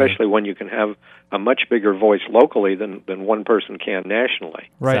 Exactly. especially when you can have a much bigger voice locally than one person can nationally.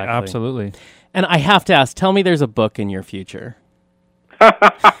 Right. Exactly. Absolutely. And I have to ask, tell me there's a book in your future.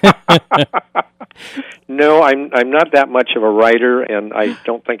 No, I'm not that much of a writer, and I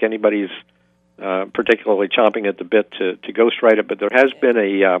don't think anybody's particularly chomping at the bit to ghostwrite it. But there has been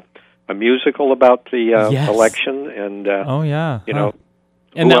a musical about the election, and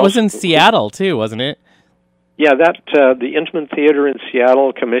And that was in Seattle too, wasn't it? Yeah, the Intimate Theater in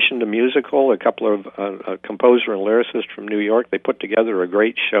Seattle commissioned a musical. A couple of a composer and lyricist from New York. They put together a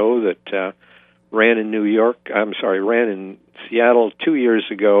great show that ran in Seattle 2 years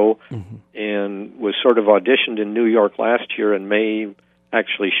ago, and was sort of auditioned in New York last year, and may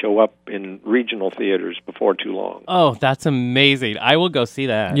actually show up in regional theaters before too long. Oh, that's amazing! I will go see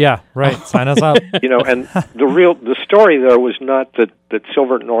that. Yeah. Right. Sign us up. And the story there was not that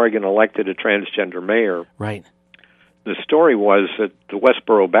Silverton, Oregon elected a transgender mayor. Right. The story was that the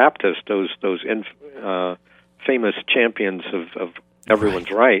Westboro Baptist, those famous champions of everyone's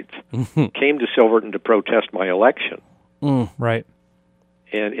rights, came to Silverton to protest my election. Right.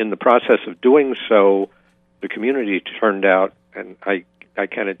 And in the process of doing so, the community turned out, and I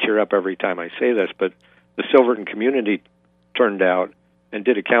kind of tear up every time I say this, but the Silverton community turned out and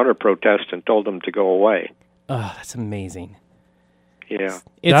did a counter-protest and told them to go away. Oh, that's amazing. Yeah.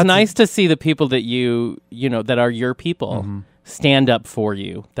 It's nice to see the people that that are your people stand up for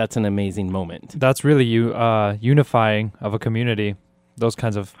you. That's an amazing moment. That's really unifying of a community. Those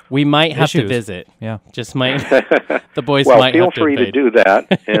kinds of We might have to issues. visit. Yeah. Just might. The boys Well, might feel have to free to invade. do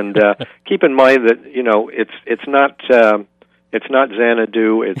that, and keep in mind that it's not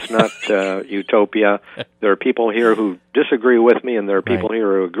Xanadu, it's not Utopia. There are people here who disagree with me, and there are people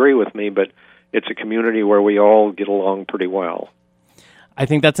here who agree with me, but it's a community where we all get along pretty well. I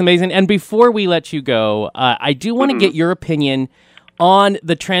think that's amazing. And before we let you go, I do want to get your opinion on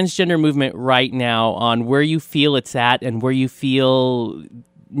the transgender movement right now, on where you feel it's at and where you feel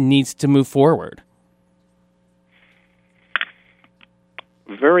needs to move forward.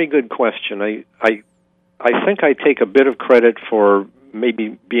 Very good question. I think I take a bit of credit for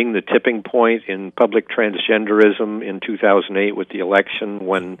maybe being the tipping point in public transgenderism in 2008 with the election,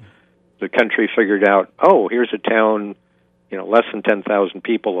 when the country figured out, oh, here's a town, less than 10,000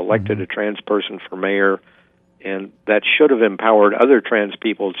 people elected a trans person for mayor, and that should have empowered other trans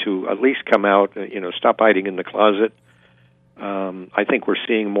people to at least come out, stop hiding in the closet. I think we're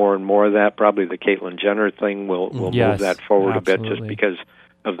seeing more and more of that. Probably the Caitlyn Jenner thing will Yes, move that forward a bit absolutely. just because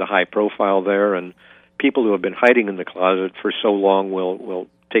of the high profile there. And people who have been hiding in the closet for so long will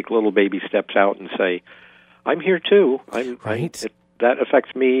take little baby steps out and say, I'm here too. That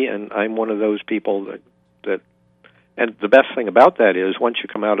affects me, and I'm one of those people that. And the best thing about that is once you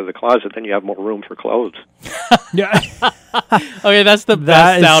come out of the closet, then you have more room for clothes. Yeah. Okay, that's the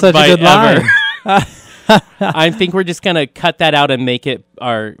That best is such a soundbite good line. ever. I think we're just gonna cut that out and make it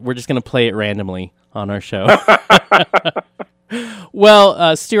we're just gonna play it randomly on our show.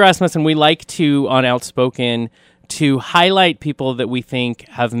 Well, Stu Rasmussen, we like to, on Outspoken, to highlight people that we think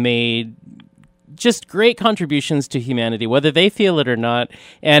have made just great contributions to humanity, whether they feel it or not.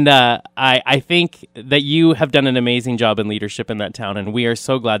 And I think that you have done an amazing job in leadership in that town, and we are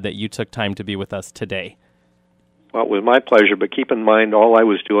so glad that you took time to be with us today. Well, it was my pleasure, but keep in mind all I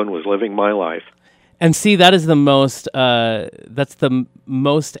was doing was living my life. And see, that is the most, that's the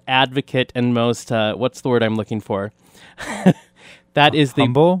most advocate and most, what's the word I'm looking for? That is the...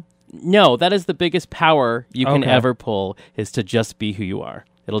 Humble? No, that is the biggest power you can Okay. ever pull, is to just be who you are.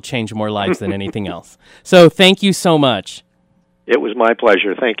 It'll change more lives than anything else. So thank you so much. It was my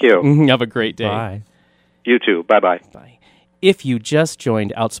pleasure. Thank you. Have a great day. Bye. You too. Bye-bye. Bye. If you just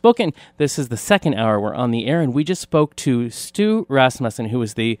joined Outspoken, this is the second hour we're on the air, and we just spoke to Stu Rasmussen, who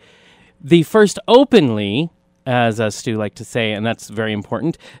was the first openly, as Stu liked to say, and that's very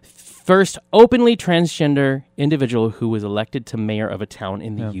important, first openly transgender individual who was elected to mayor of a town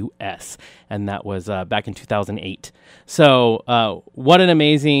in the U.S., and that was back in 2008. So what an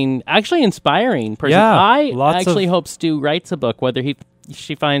amazing, actually inspiring person. Yeah, I lots actually of- hope Stu writes a book, whether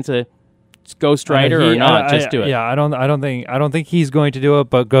she finds a ghostwriter or not. Just do it. Yeah, I don't think he's going to do it,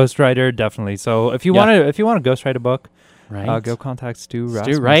 but ghostwriter definitely. So if you Yeah. want to ghostwrite a book, Right. go contact Stu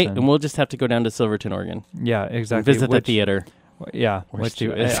Rasmussen. Stu, right? And we'll just have to go down to Silverton, Oregon. Yeah, exactly. Visit the Which- theater. Yeah, where which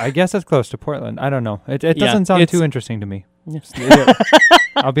Stu is. I guess it's close to Portland. I don't know. It Yeah, doesn't sound it's- too interesting to me. Yes.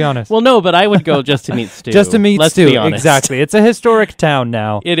 I'll be honest. Well, no, but I would go just to meet Stu. Just to meet Let's Stu. be honest. Exactly. It's a historic town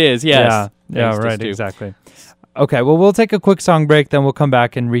now. It is, yes. Yeah. Yeah, Thanks to right, Stu. exactly. Okay, well, we'll take a quick song break, then we'll come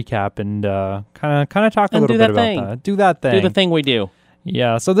back and recap and kind of talk a And little do bit that about thing. that. Do that thing. Do the thing we do.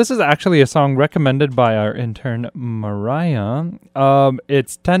 Yeah, so this is actually a song recommended by our intern, Mariah.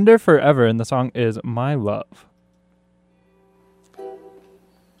 It's Tender Forever, and the song is My Love.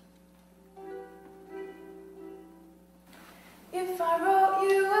 If I wrote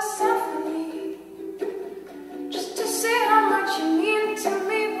you a symphony, just to say how much you mean to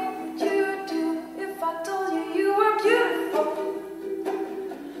me, what would you do? If I told you you were beautiful,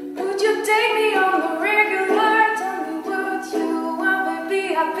 would you date me on the regular? Tell me, would you? Well,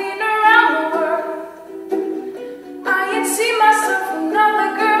 baby, I've been around the world. I ain't seen myself another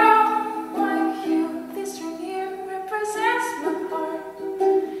girl like you. This ring here represents my heart,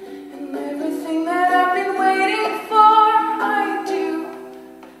 and everything that I've been waiting for, I do.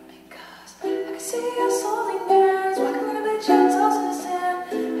 Because I can see us holding hands, walking on the beach and toes in the sand. I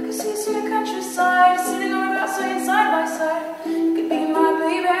can see us in the countryside, sitting on the grass, swaying side by side. You could be my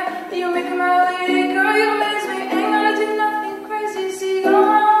baby, you make my lady, girl, you amaze me. Ain't gonna do nothing crazy. See, all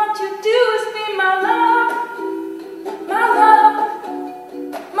I want you to do is be my love, my love,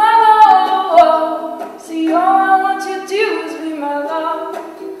 my love. See, all I want you to do is be my love,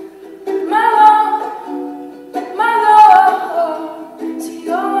 my love, my love. See,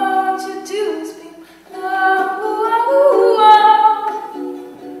 all I want you to do is be my love,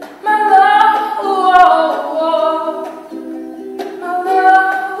 my love, my love.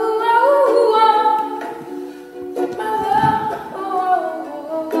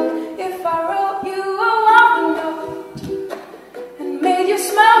 If I wrote you a love note and made you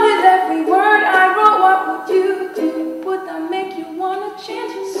smile with every word I wrote, what would you do? Would that make you wanna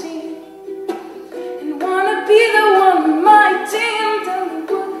change your scene and wanna be the one on my team? Tell me,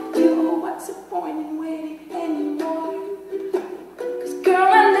 would you? Oh, what's the point in waiting anymore? 'Cause girl,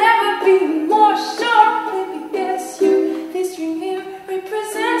 I'll never be more sure. Baby, it's you. This ring here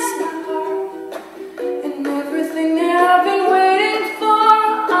represents my heart, and everything that I've been waiting for,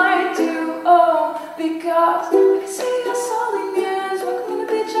 I do. Oh, because I can see us holding hands, walking on the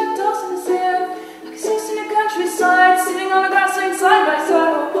beach, our toes in the sand. I can see us in the countryside, sitting on the grass, swaying side by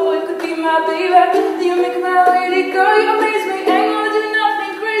side. Oh, you could be my baby, you make my lady, girl, you amaze me. Ain't gonna do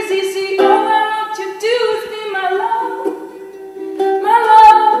nothing crazy. See, all I want you to do is be my love, my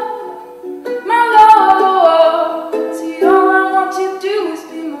love, my love. See, all I want you to do is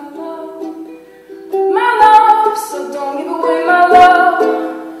be my love, my love. So don't give away my love,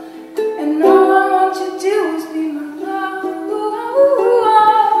 and all I want you to do is be my love,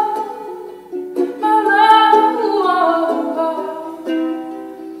 my love.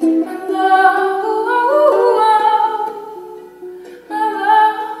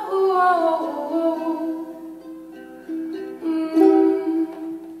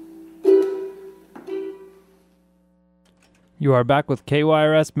 You are back with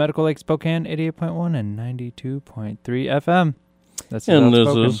KYRS Medical Lake Spokane, 88.1 and 92.3 FM. That's And this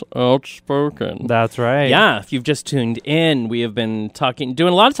Outspoken. is Outspoken. That's right. Yeah, if you've just tuned in, we have been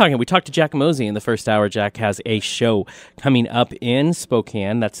doing a lot of talking. We talked to Jack Mosey in the first hour. Jack has a show coming up in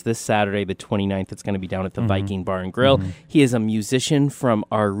Spokane. That's this Saturday, the 29th. It's going to be down at the Viking Bar and Grill. He is a musician from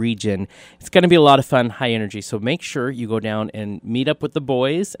our region. It's going to be a lot of fun, high energy. So make sure you go down and meet up with the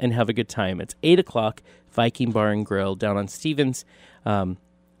boys and have a good time. It's 8 o'clock, Viking Bar and Grill down on Stevens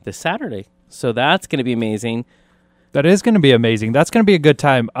this Saturday. So that's going to be amazing. That is going to be amazing. That's going to be a good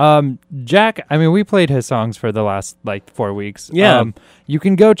time. Jack, I mean, we played his songs for the last 4 weeks. Yeah. You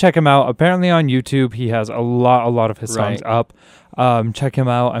can go check him out. Apparently on YouTube, he has a lot of his songs up. Check him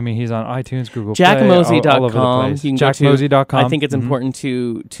out. I mean, he's on iTunes, Google Play, all over the JackMosey.com. place. You can go to- JackMosey.com. I think it's important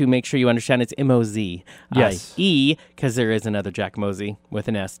to make sure you understand it's M-O-Z. Yes. I-E, because there is another Jack Mosey with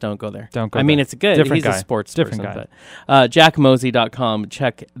an S. Don't go there. Don't go I mean, there. it's good. Different He's guy. a sports Different person. guy. But JackMosey.com.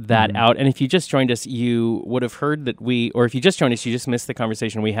 Check that out. And if you just joined us, you would have heard that or if you just joined us, you just missed the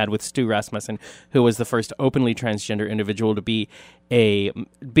conversation we had with Stu Rasmussen, who was the first openly transgender individual to be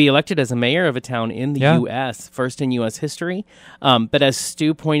elected as a mayor of a town in the U.S., first in U.S. history. But as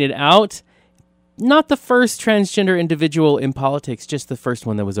Stu pointed out, not the first transgender individual in politics, just the first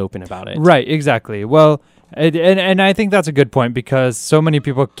one that was open about it. Right, exactly. Well, and I think that's a good point because so many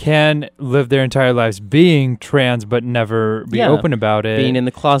people can live their entire lives being trans but never be open about it. Being in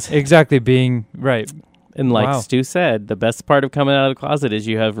the closet. Exactly, being, right. And like Wow. Stu said, the best part of coming out of the closet is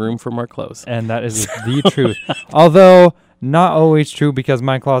you have room for more clothes. And that is the truth. Although, not always true because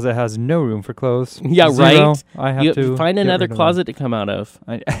my closet has no room for clothes. Yeah, Zero. right. I have You to find get another rid of closet to come out of.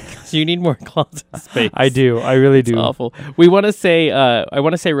 them. So you need more closet space. I do. I really do. It's awful. We want to say, I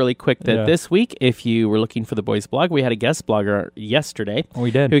want to say really quick that Yeah. this week, if you were looking for the boys blog, we had a guest blogger yesterday.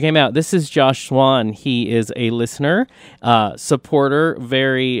 We did. Who came out. This is Josh Swan. He is a listener, supporter,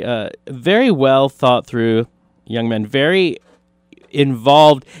 very well thought through young man, very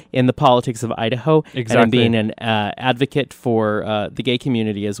involved in the politics of Idaho and in Exactly. being an advocate for the gay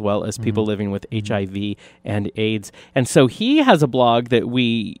community as well as people living with HIV and AIDS. And so he has a blog that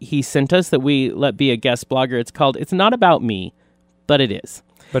he sent us that we let be a guest blogger. It's called It's Not About Me, but it is.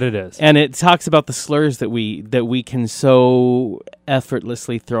 But it is. And it talks about the slurs that we can so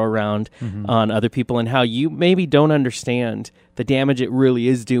effortlessly throw around on other people and how you maybe don't understand the damage it really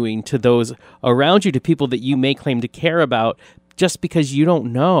is doing to those around you, to people that you may claim to care about, just because you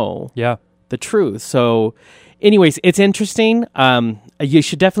don't know the truth. So anyways, it's interesting. You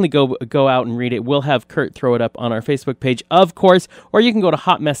should definitely go out and read it. We'll have Kurt throw it up on our Facebook page, of course, or you can go to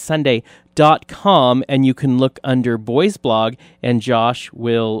hotmesssunday.com and you can look under Boys Blog, and Josh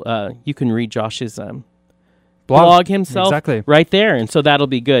will, you can read Josh's blog himself Exactly. right there, and so that'll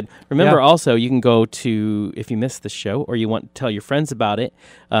be good. Remember Yeah. also, you can go to, if you missed the show or you want to tell your friends about it,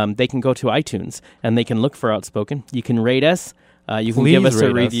 they can go to iTunes and they can look for Outspoken. You can rate us. You can give Please us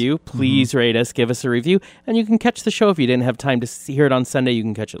a rate us. review. Please rate us. Give us a review. And you can catch the show if you didn't have time to hear it on Sunday. You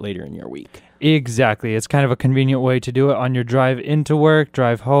can catch it later in your week. Exactly. It's kind of a convenient way to do it on your drive into work,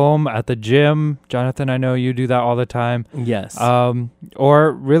 drive home, at the gym. Jonathan, I know you do that all the time. Yes.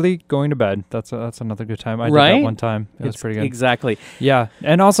 Or really going to bed. That's another good time. I did Right? that one time. It was pretty good. Exactly. Yeah.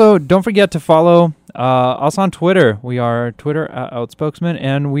 And also, don't forget to follow us on Twitter. We are Twitter at Outspokesman,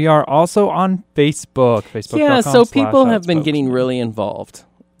 and we are also on Facebook. Facebook.com. Yeah, so people have been getting /Outspokesman. really involved.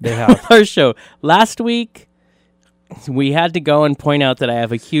 They have. Our show. Last week, we had to go and point out that I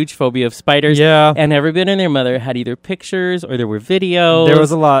have a huge phobia of spiders. Yeah. And everybody and their mother had either pictures or there were videos. There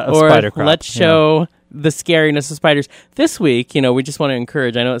was a lot of or spider crap. let's show the scariness of spiders. This week, we just want to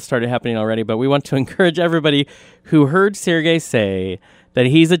encourage, I know it started happening already, but we want to encourage everybody who heard Sergey say that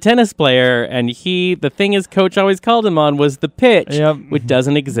he's a tennis player, and the thing his coach always called him on was the pitch, Yep. which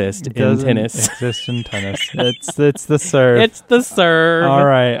doesn't exist It in doesn't tennis. exist in tennis. It's the serve. It's the serve. All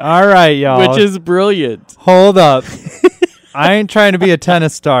right, y'all. Which is brilliant. Hold up. I ain't trying to be a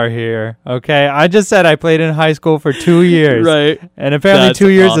tennis star here, okay? I just said I played in high school for 2 years. Right. And apparently That's 2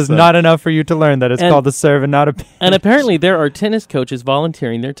 years is awesome. not enough for you to learn that it's And- called the serve and not a pitch. And apparently there are tennis coaches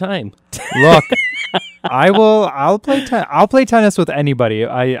volunteering their time. Look, I'll play tennis with anybody.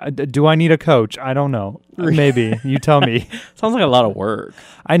 Do I need a coach? I don't know. Maybe. You tell me. Sounds like a lot of work.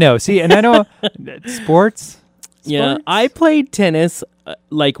 I know. See, and I know sports. Yeah, Sports? I played tennis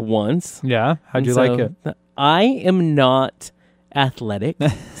once. Yeah. How'd you like it? I am not athletic.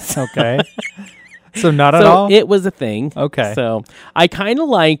 Okay. So not at So all? it was a thing. Okay. So I kind of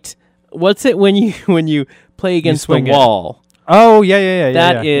liked, what's it when you play against the swing it. wall? Oh, yeah.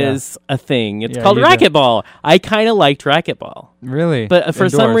 That yeah. is a thing. It's Yeah, called you do. racquetball. I kind of liked racquetball. Really? But for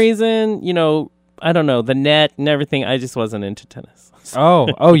some Indoors. reason, I don't know, the net and everything. I just wasn't into tennis.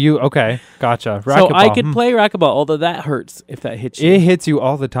 You okay? Gotcha. So I Racquetball. could play racquetball, although that hurts if that hits you. It hits you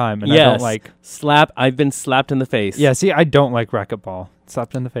all the time, and I don't like. I've been slapped in the face. Yeah, see, I don't like racquetball.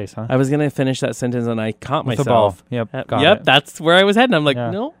 Slapped in the face, huh? I was gonna finish that sentence and I caught With myself. the ball. Yep. Got Yep. it. That's where I was heading. I'm like,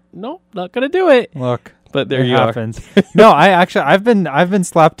 Yeah. no, not gonna do it. Look. But there it you happens. No, I've been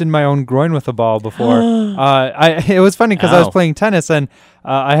slapped in my own groin with a ball before. It was funny because I was Ow. playing tennis and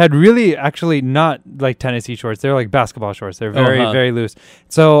I had really actually not like tennis-y shorts. They're like basketball shorts. They're very very loose.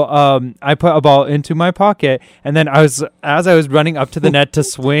 So I put a ball into my pocket and then as I was running up to the net to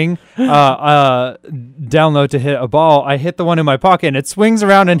swing down low to hit a ball, I hit the one in my pocket and it swings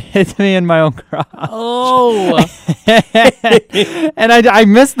around and hits me in my own crotch. Oh. And I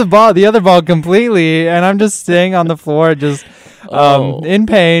missed the other ball completely, and I'm just staying on the floor, just in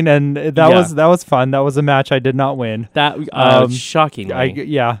pain. And that was fun. That was a match I did not win. That shockingly.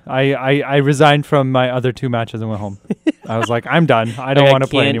 I resigned from my other 2 matches and went home. I was like, I'm done. I don't want to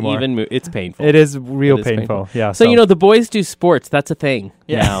play anymore. Even move. It's painful. It is real painful. Yeah. So the boys do sports. That's a thing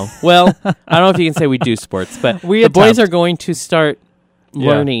now. Well, I don't know if you can say we do sports, but the boys are going to start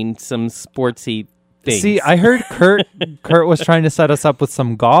learning some sportsy things. See, I heard Kurt was trying to set us up with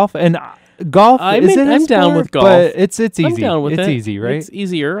some golf, and golf. I'm down with golf, but it's easy. I'm down with it's it. easy, right? It's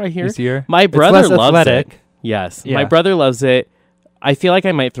easier. I hear. Easier. My It's brother less loves athletic. it. Yes, Yeah. my brother loves it. I feel like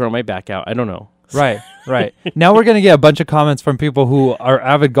I might throw my back out. I don't know. Right. Now we're gonna get a bunch of comments from people who are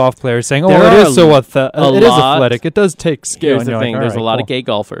avid golf players saying, "Oh, There it are is so it is lot- athletic. It does take skill." Here's the thing: there's a lot of gay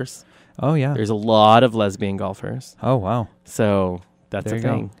golfers. Oh yeah. There's a lot of lesbian golfers. Oh wow. So that's There a you go.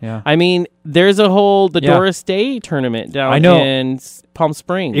 thing. Yeah. I mean, there's a whole Yeah. Doris Day tournament down I know. in Palm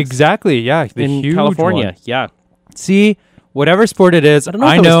Springs. Exactly. Yeah. The in huge California. one. Yeah. See, whatever sport it is, I don't know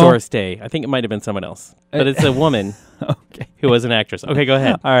if it was Doris Day. I think it might have been someone else. But it's a woman Okay. who was an actress. Okay, go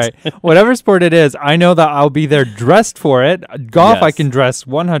ahead. All right. Whatever sport it is, I know that I'll be there dressed for it. Golf, Yes. I can dress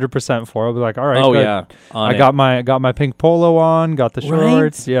 100% for. I'll be like, all right. Oh good. yeah. On I it. got my pink polo on. Got the Right?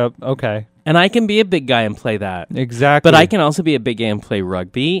 shorts. Yep. Okay. And I can be a big guy and play that. Exactly. But I can also be a big guy and play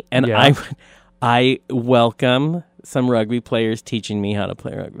rugby. And Yeah. I welcome some rugby players teaching me how to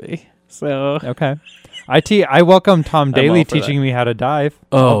play rugby. So Okay. I welcome Tom Daly all for teaching me how to dive.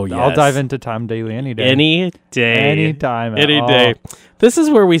 Oh, I'll yes. dive into Tom Daly any day. any day. Anytime at Any all. day. This is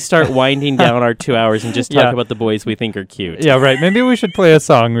where we start winding down our 2 hours and just talk Yeah. about the boys we think are cute. Yeah, right. Maybe we should play a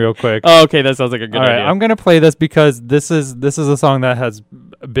song real quick. Oh, okay, that sounds like a good All right, idea. I'm gonna play this because this is a song that has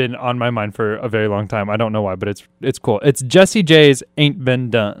been on my mind for a very long time. I don't know why, but it's cool. It's Jesse J's "Ain't Been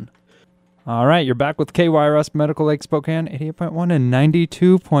Done." All right, you're back with KYRS Medical Lake Spokane, 88.1 and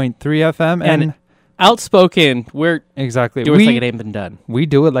 92.3 FM, and Outspoken. We're exactly do it like it ain't been done. we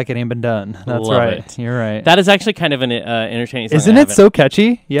do it like it ain't been done. That's Love right. it. You're right. That is actually kind of an entertaining song. Isn't I it so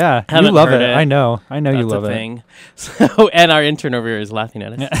catchy? Yeah, you haven't love heard it. it. I know you That's love a it. thing. So, and our intern over here is laughing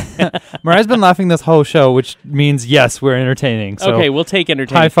at us. Mariah's been laughing this whole show, which means yes, we're entertaining. So Okay, we'll take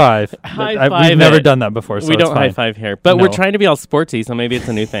entertaining. high five. High We've five never it. done that before, so We it's don't high fine. five here, but No. we're trying to be all sportsy, so maybe it's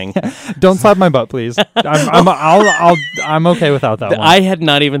a new thing. Don't slap my butt, please. I'm okay without that one. I had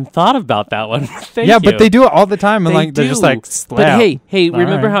not even thought about that one. Thank yeah, you. but they do it all the time, and They they're just do. like slap. But hey, All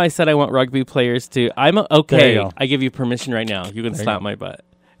remember right. how I said I want rugby players to? I'm There okay. you go. I give you permission right now. You can There you slap go. my butt.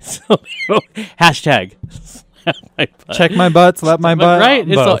 So hashtag slap my butt. check my butt, slap my But butt. right,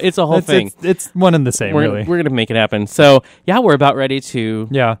 both. it's a whole thing. It's one and the same, We're really. gonna make it happen. So yeah, we're about ready to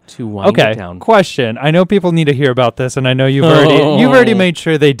Yeah. wind Okay. it down. Question. I know people need to hear about this, and I know you've Oh. already made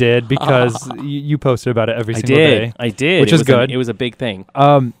sure they did because you posted about it every I single did. day. I did. Which It is was good. It was a big thing.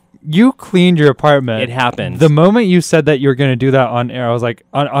 You cleaned your apartment. It happened. The moment you said that you were going to do that on air, I was like,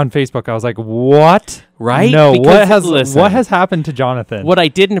 on Facebook, I was like, what? Right? No. Because, listen, what has happened to Jonathan? What I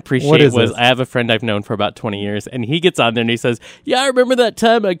didn't appreciate is was this? I have a friend I've known for about 20 years, and he gets on there and he says, "Yeah, I remember that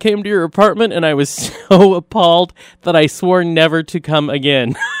time I came to your apartment and I was so appalled that I swore never to come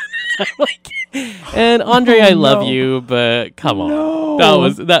again." I'm like, and Andre, I love you, but come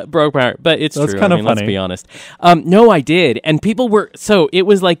on, that broke my heart. But it's That's true. kinda Let's funny. be honest. No, I did, and people were so. It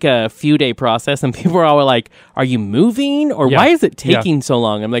was like a few day process, and people were all like, "Are you moving, or Yeah. why is it Yeah. taking so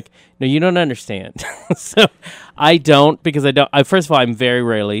long?" I'm like, "No, you don't understand." So I don't because I don't. First of all, I'm very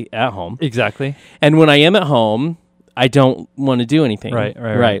rarely at home, Exactly. and when I am at home, I don't want to do anything.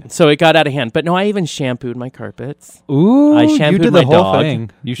 Right. So it got out of hand. But no, I even shampooed my carpets. Ooh, I you shampooed did my the whole dog. thing.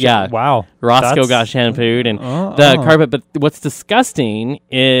 You should, Yeah. Wow. Roscoe That's- got shampooed and the carpet. But what's disgusting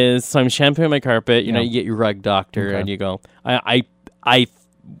is, so I'm shampooing my carpet. You know, Yeah. you get your rug doctor Okay. and you go. I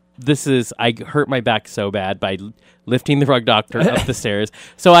I hurt my back so bad by lifting the rug doctor up the stairs.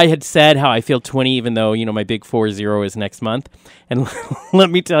 So I had said how I feel 20, even though, my big 4-0 is next month. And let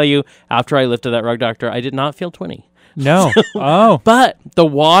me tell you, after I lifted that rug doctor, I did not feel 20. No. Oh. But the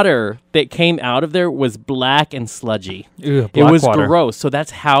water that came out of there was black and sludgy. Ew, it was water. gross. So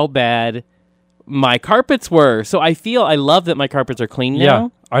that's how bad my carpets were. So I love that my carpets are clean Yeah.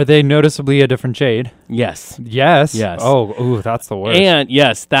 now. Are they noticeably a different shade? Yes. Yes. Yes. Oh, ooh, that's the worst. And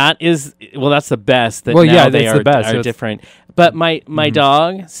yes, that's the best. That Well, now yeah, they that's the are, best. are So it's- different. But my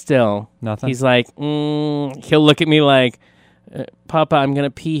dog still, Nothing? he's like, he'll look at me like, Papa, I'm going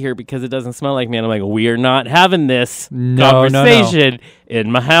to pee here because it doesn't smell like me. And I'm like, we're not having this conversation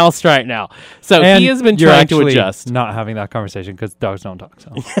in my house right now. So And he has been you're trying to actually adjust. not having that conversation because dogs don't talk.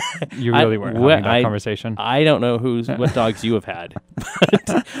 So you really weren't having that conversation. I don't know what dogs you have had.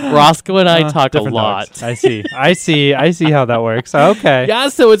 But Roscoe and I talk a Different lot. dogs. I see how that works. Okay. Yeah,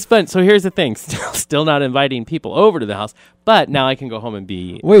 so it's fun. So here's the thing. Still not inviting people over to the house, but now I can go home and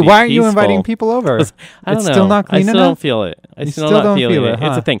be Wait, be wknow you peaceful. inviting people over? I don't It's know. still not clean I still enough? don't feel it. I You still, still not don't feeling feel it. it, huh?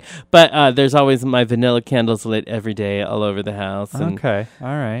 It's a thing. But there's always my vanilla candles lit every day all over the house. And Okay. All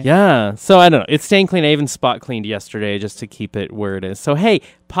right. yeah. So I don't know. It's staying clean. I even spot cleaned yesterday just to keep it where it is. So hey,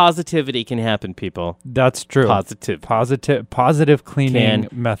 positivity can happen, people. That's true. Positive cleaning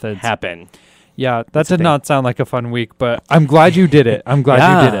methods. Happen. Yeah, that a did thing. not sound like a fun week, but I'm glad you did it. I'm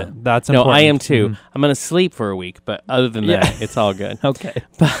glad you did it. That's important. No, I am too. Mhm. I'm going to sleep for a week, but other than that, it's all good. Okay.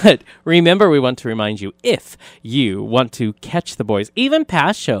 But remember, we want to remind you, if you want to catch the boys, even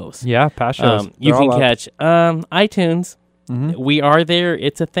past shows, Yeah, past shows. you They're can all up. catch iTunes. We are there.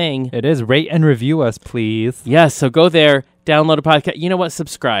 It's a thing. It is. Rate and review us, please. Yes, so go there, download a podcast. You know what?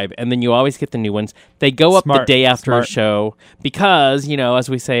 Subscribe, and then you always get the new ones. They go up Smart, the day after smart. a show because, as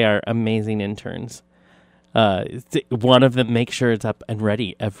we say, our amazing interns. One of them makes sure it's up and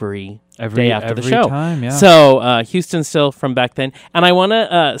ready every day after the every show. time, yeah. So Houston still from back then, and I want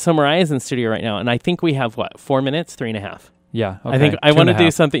to. So Mariah's in studio right now, and I think we have 4 minutes, 3.5. Yeah. Okay. I think I want to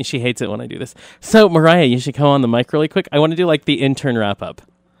do something. She hates it when I do this. So Mariah, you should come on the mic really quick. I want to do like the intern wrap up.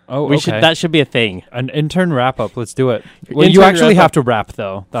 Oh, We okay. should. That should be a thing. An intern wrap up. Let's do it. Well, you Intern actually wrap have up. to rap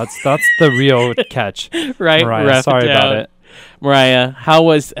though. That's the real catch. Right, Mariah, wrap sorry it about down. it. Mariah, how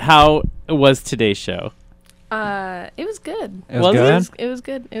was today's show? It was good. It was good? It was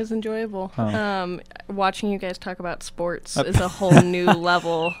good. It was enjoyable. Oh. Watching you guys talk about sports is a whole new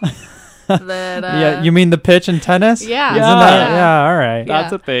level. That Yeah, you mean the pitch in tennis? Yeah. Isn't that? Yeah. All right. Yeah.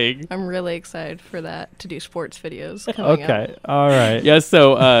 That's a thing. I'm really excited for that to do sports videos. Coming Okay. Up. All right. Yes,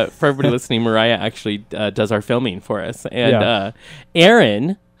 so for everybody listening, Mariah actually does our filming for us. And Yeah.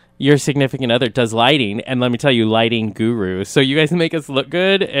 Aaron, your significant other, does lighting. And let me tell you, lighting guru. So you guys make us look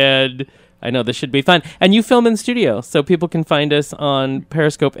good, and I know this should be fun. And you film in studio, so people can find us on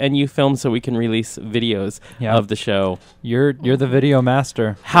Periscope, and you film so we can release videos Yeah. of the show. You're the video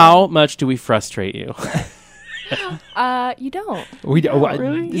master. How much do we frustrate you? You don't. We what?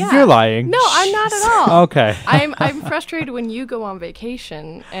 really? Yeah. You're lying. No, I'm not at all. Okay. I'm frustrated when you go on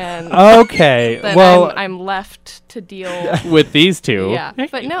vacation and Okay. then Well, I'm left to deal. With these two, Yeah,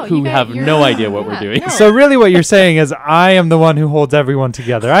 but no, who you guys, have you're- no idea what we're yeah, doing. no. so really what you're saying is I am the one who holds everyone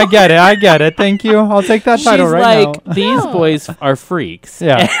together. I get it. Thank you. I'll take that title She's right like, now. these No. boys are freaks.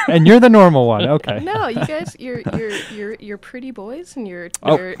 Yeah. And you're the normal one. Okay. No, you guys, you're pretty boys and you're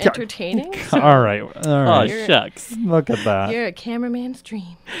Oh, entertaining. so All right. All Oh, right. You're- shucks. Look at that. You're a cameraman's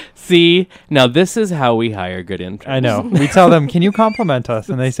dream. See, now this is how we hire good interns. I know. We tell them, "Can you compliment us?"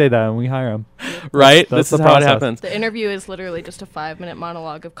 And they say that, and we hire them. Right? That's This is the how it process. happens. The interview is literally just a 5-minute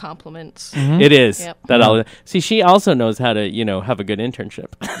monologue of compliments. Mm-hmm. It is. Yep. That all. See, she also knows how to, have a good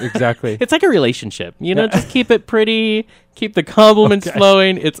internship. Exactly. It's like a relationship. Just keep it pretty, keep the compliments Okay.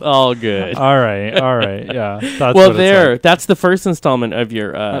 flowing. It's all good. All right. Yeah. That's well, what it's like. that's the first installment of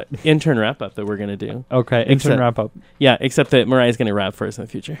your intern wrap up that we're gonna do. Okay. Intern Except- wrap up. Yeah, except that Mariah's gonna rap for us in the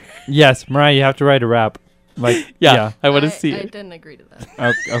future. Yes, Mariah, you have to write a rap. Like Yeah, I want to I see I it. didn't agree to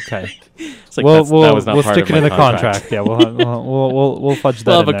that. Okay. It's like We'll that was not we'll part stick of it in my the contract. Yeah. We'll fudge that.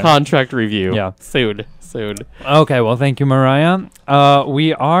 We'll have in a there. contract review. Yeah. soon. Okay, well, thank you, Mariah.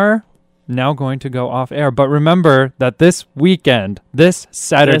 We are now going to go off air, but remember that this weekend, this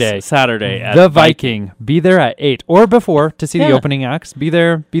Saturday, This Saturday at the Viking, be there at 8 or before to see the Yeah. opening acts. Be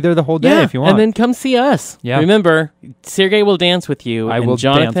there the whole day if you want. And then come see us. Yeah. Remember, Sergey will dance with you. I and will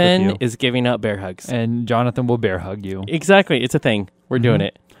dance with Jonathan you. is giving out bear hugs. And Jonathan will bear hug you. Exactly. It's a thing. We're doing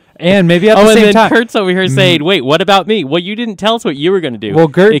it. And maybe at the and same then time, Kurt's over here saying, "Wait, what about me? Well, you didn't tell us what you were going to do." well,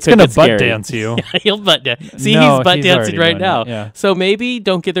 It Gert's could gonna get butt scary. dance you. He'll butt dance. See, No, he's butt he's dancing already right doing now. it, yeah. So maybe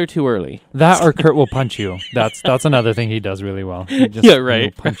don't get there too early. That or Kurt will punch you. That's another thing he does really well. He just, Yeah, right.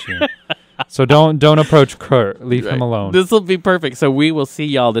 He'll punch you. So don't approach Kurt. Leave him alone. This will be perfect. So we will see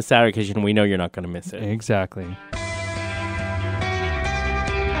y'all this Saturday because we know you're not going to miss it. Exactly.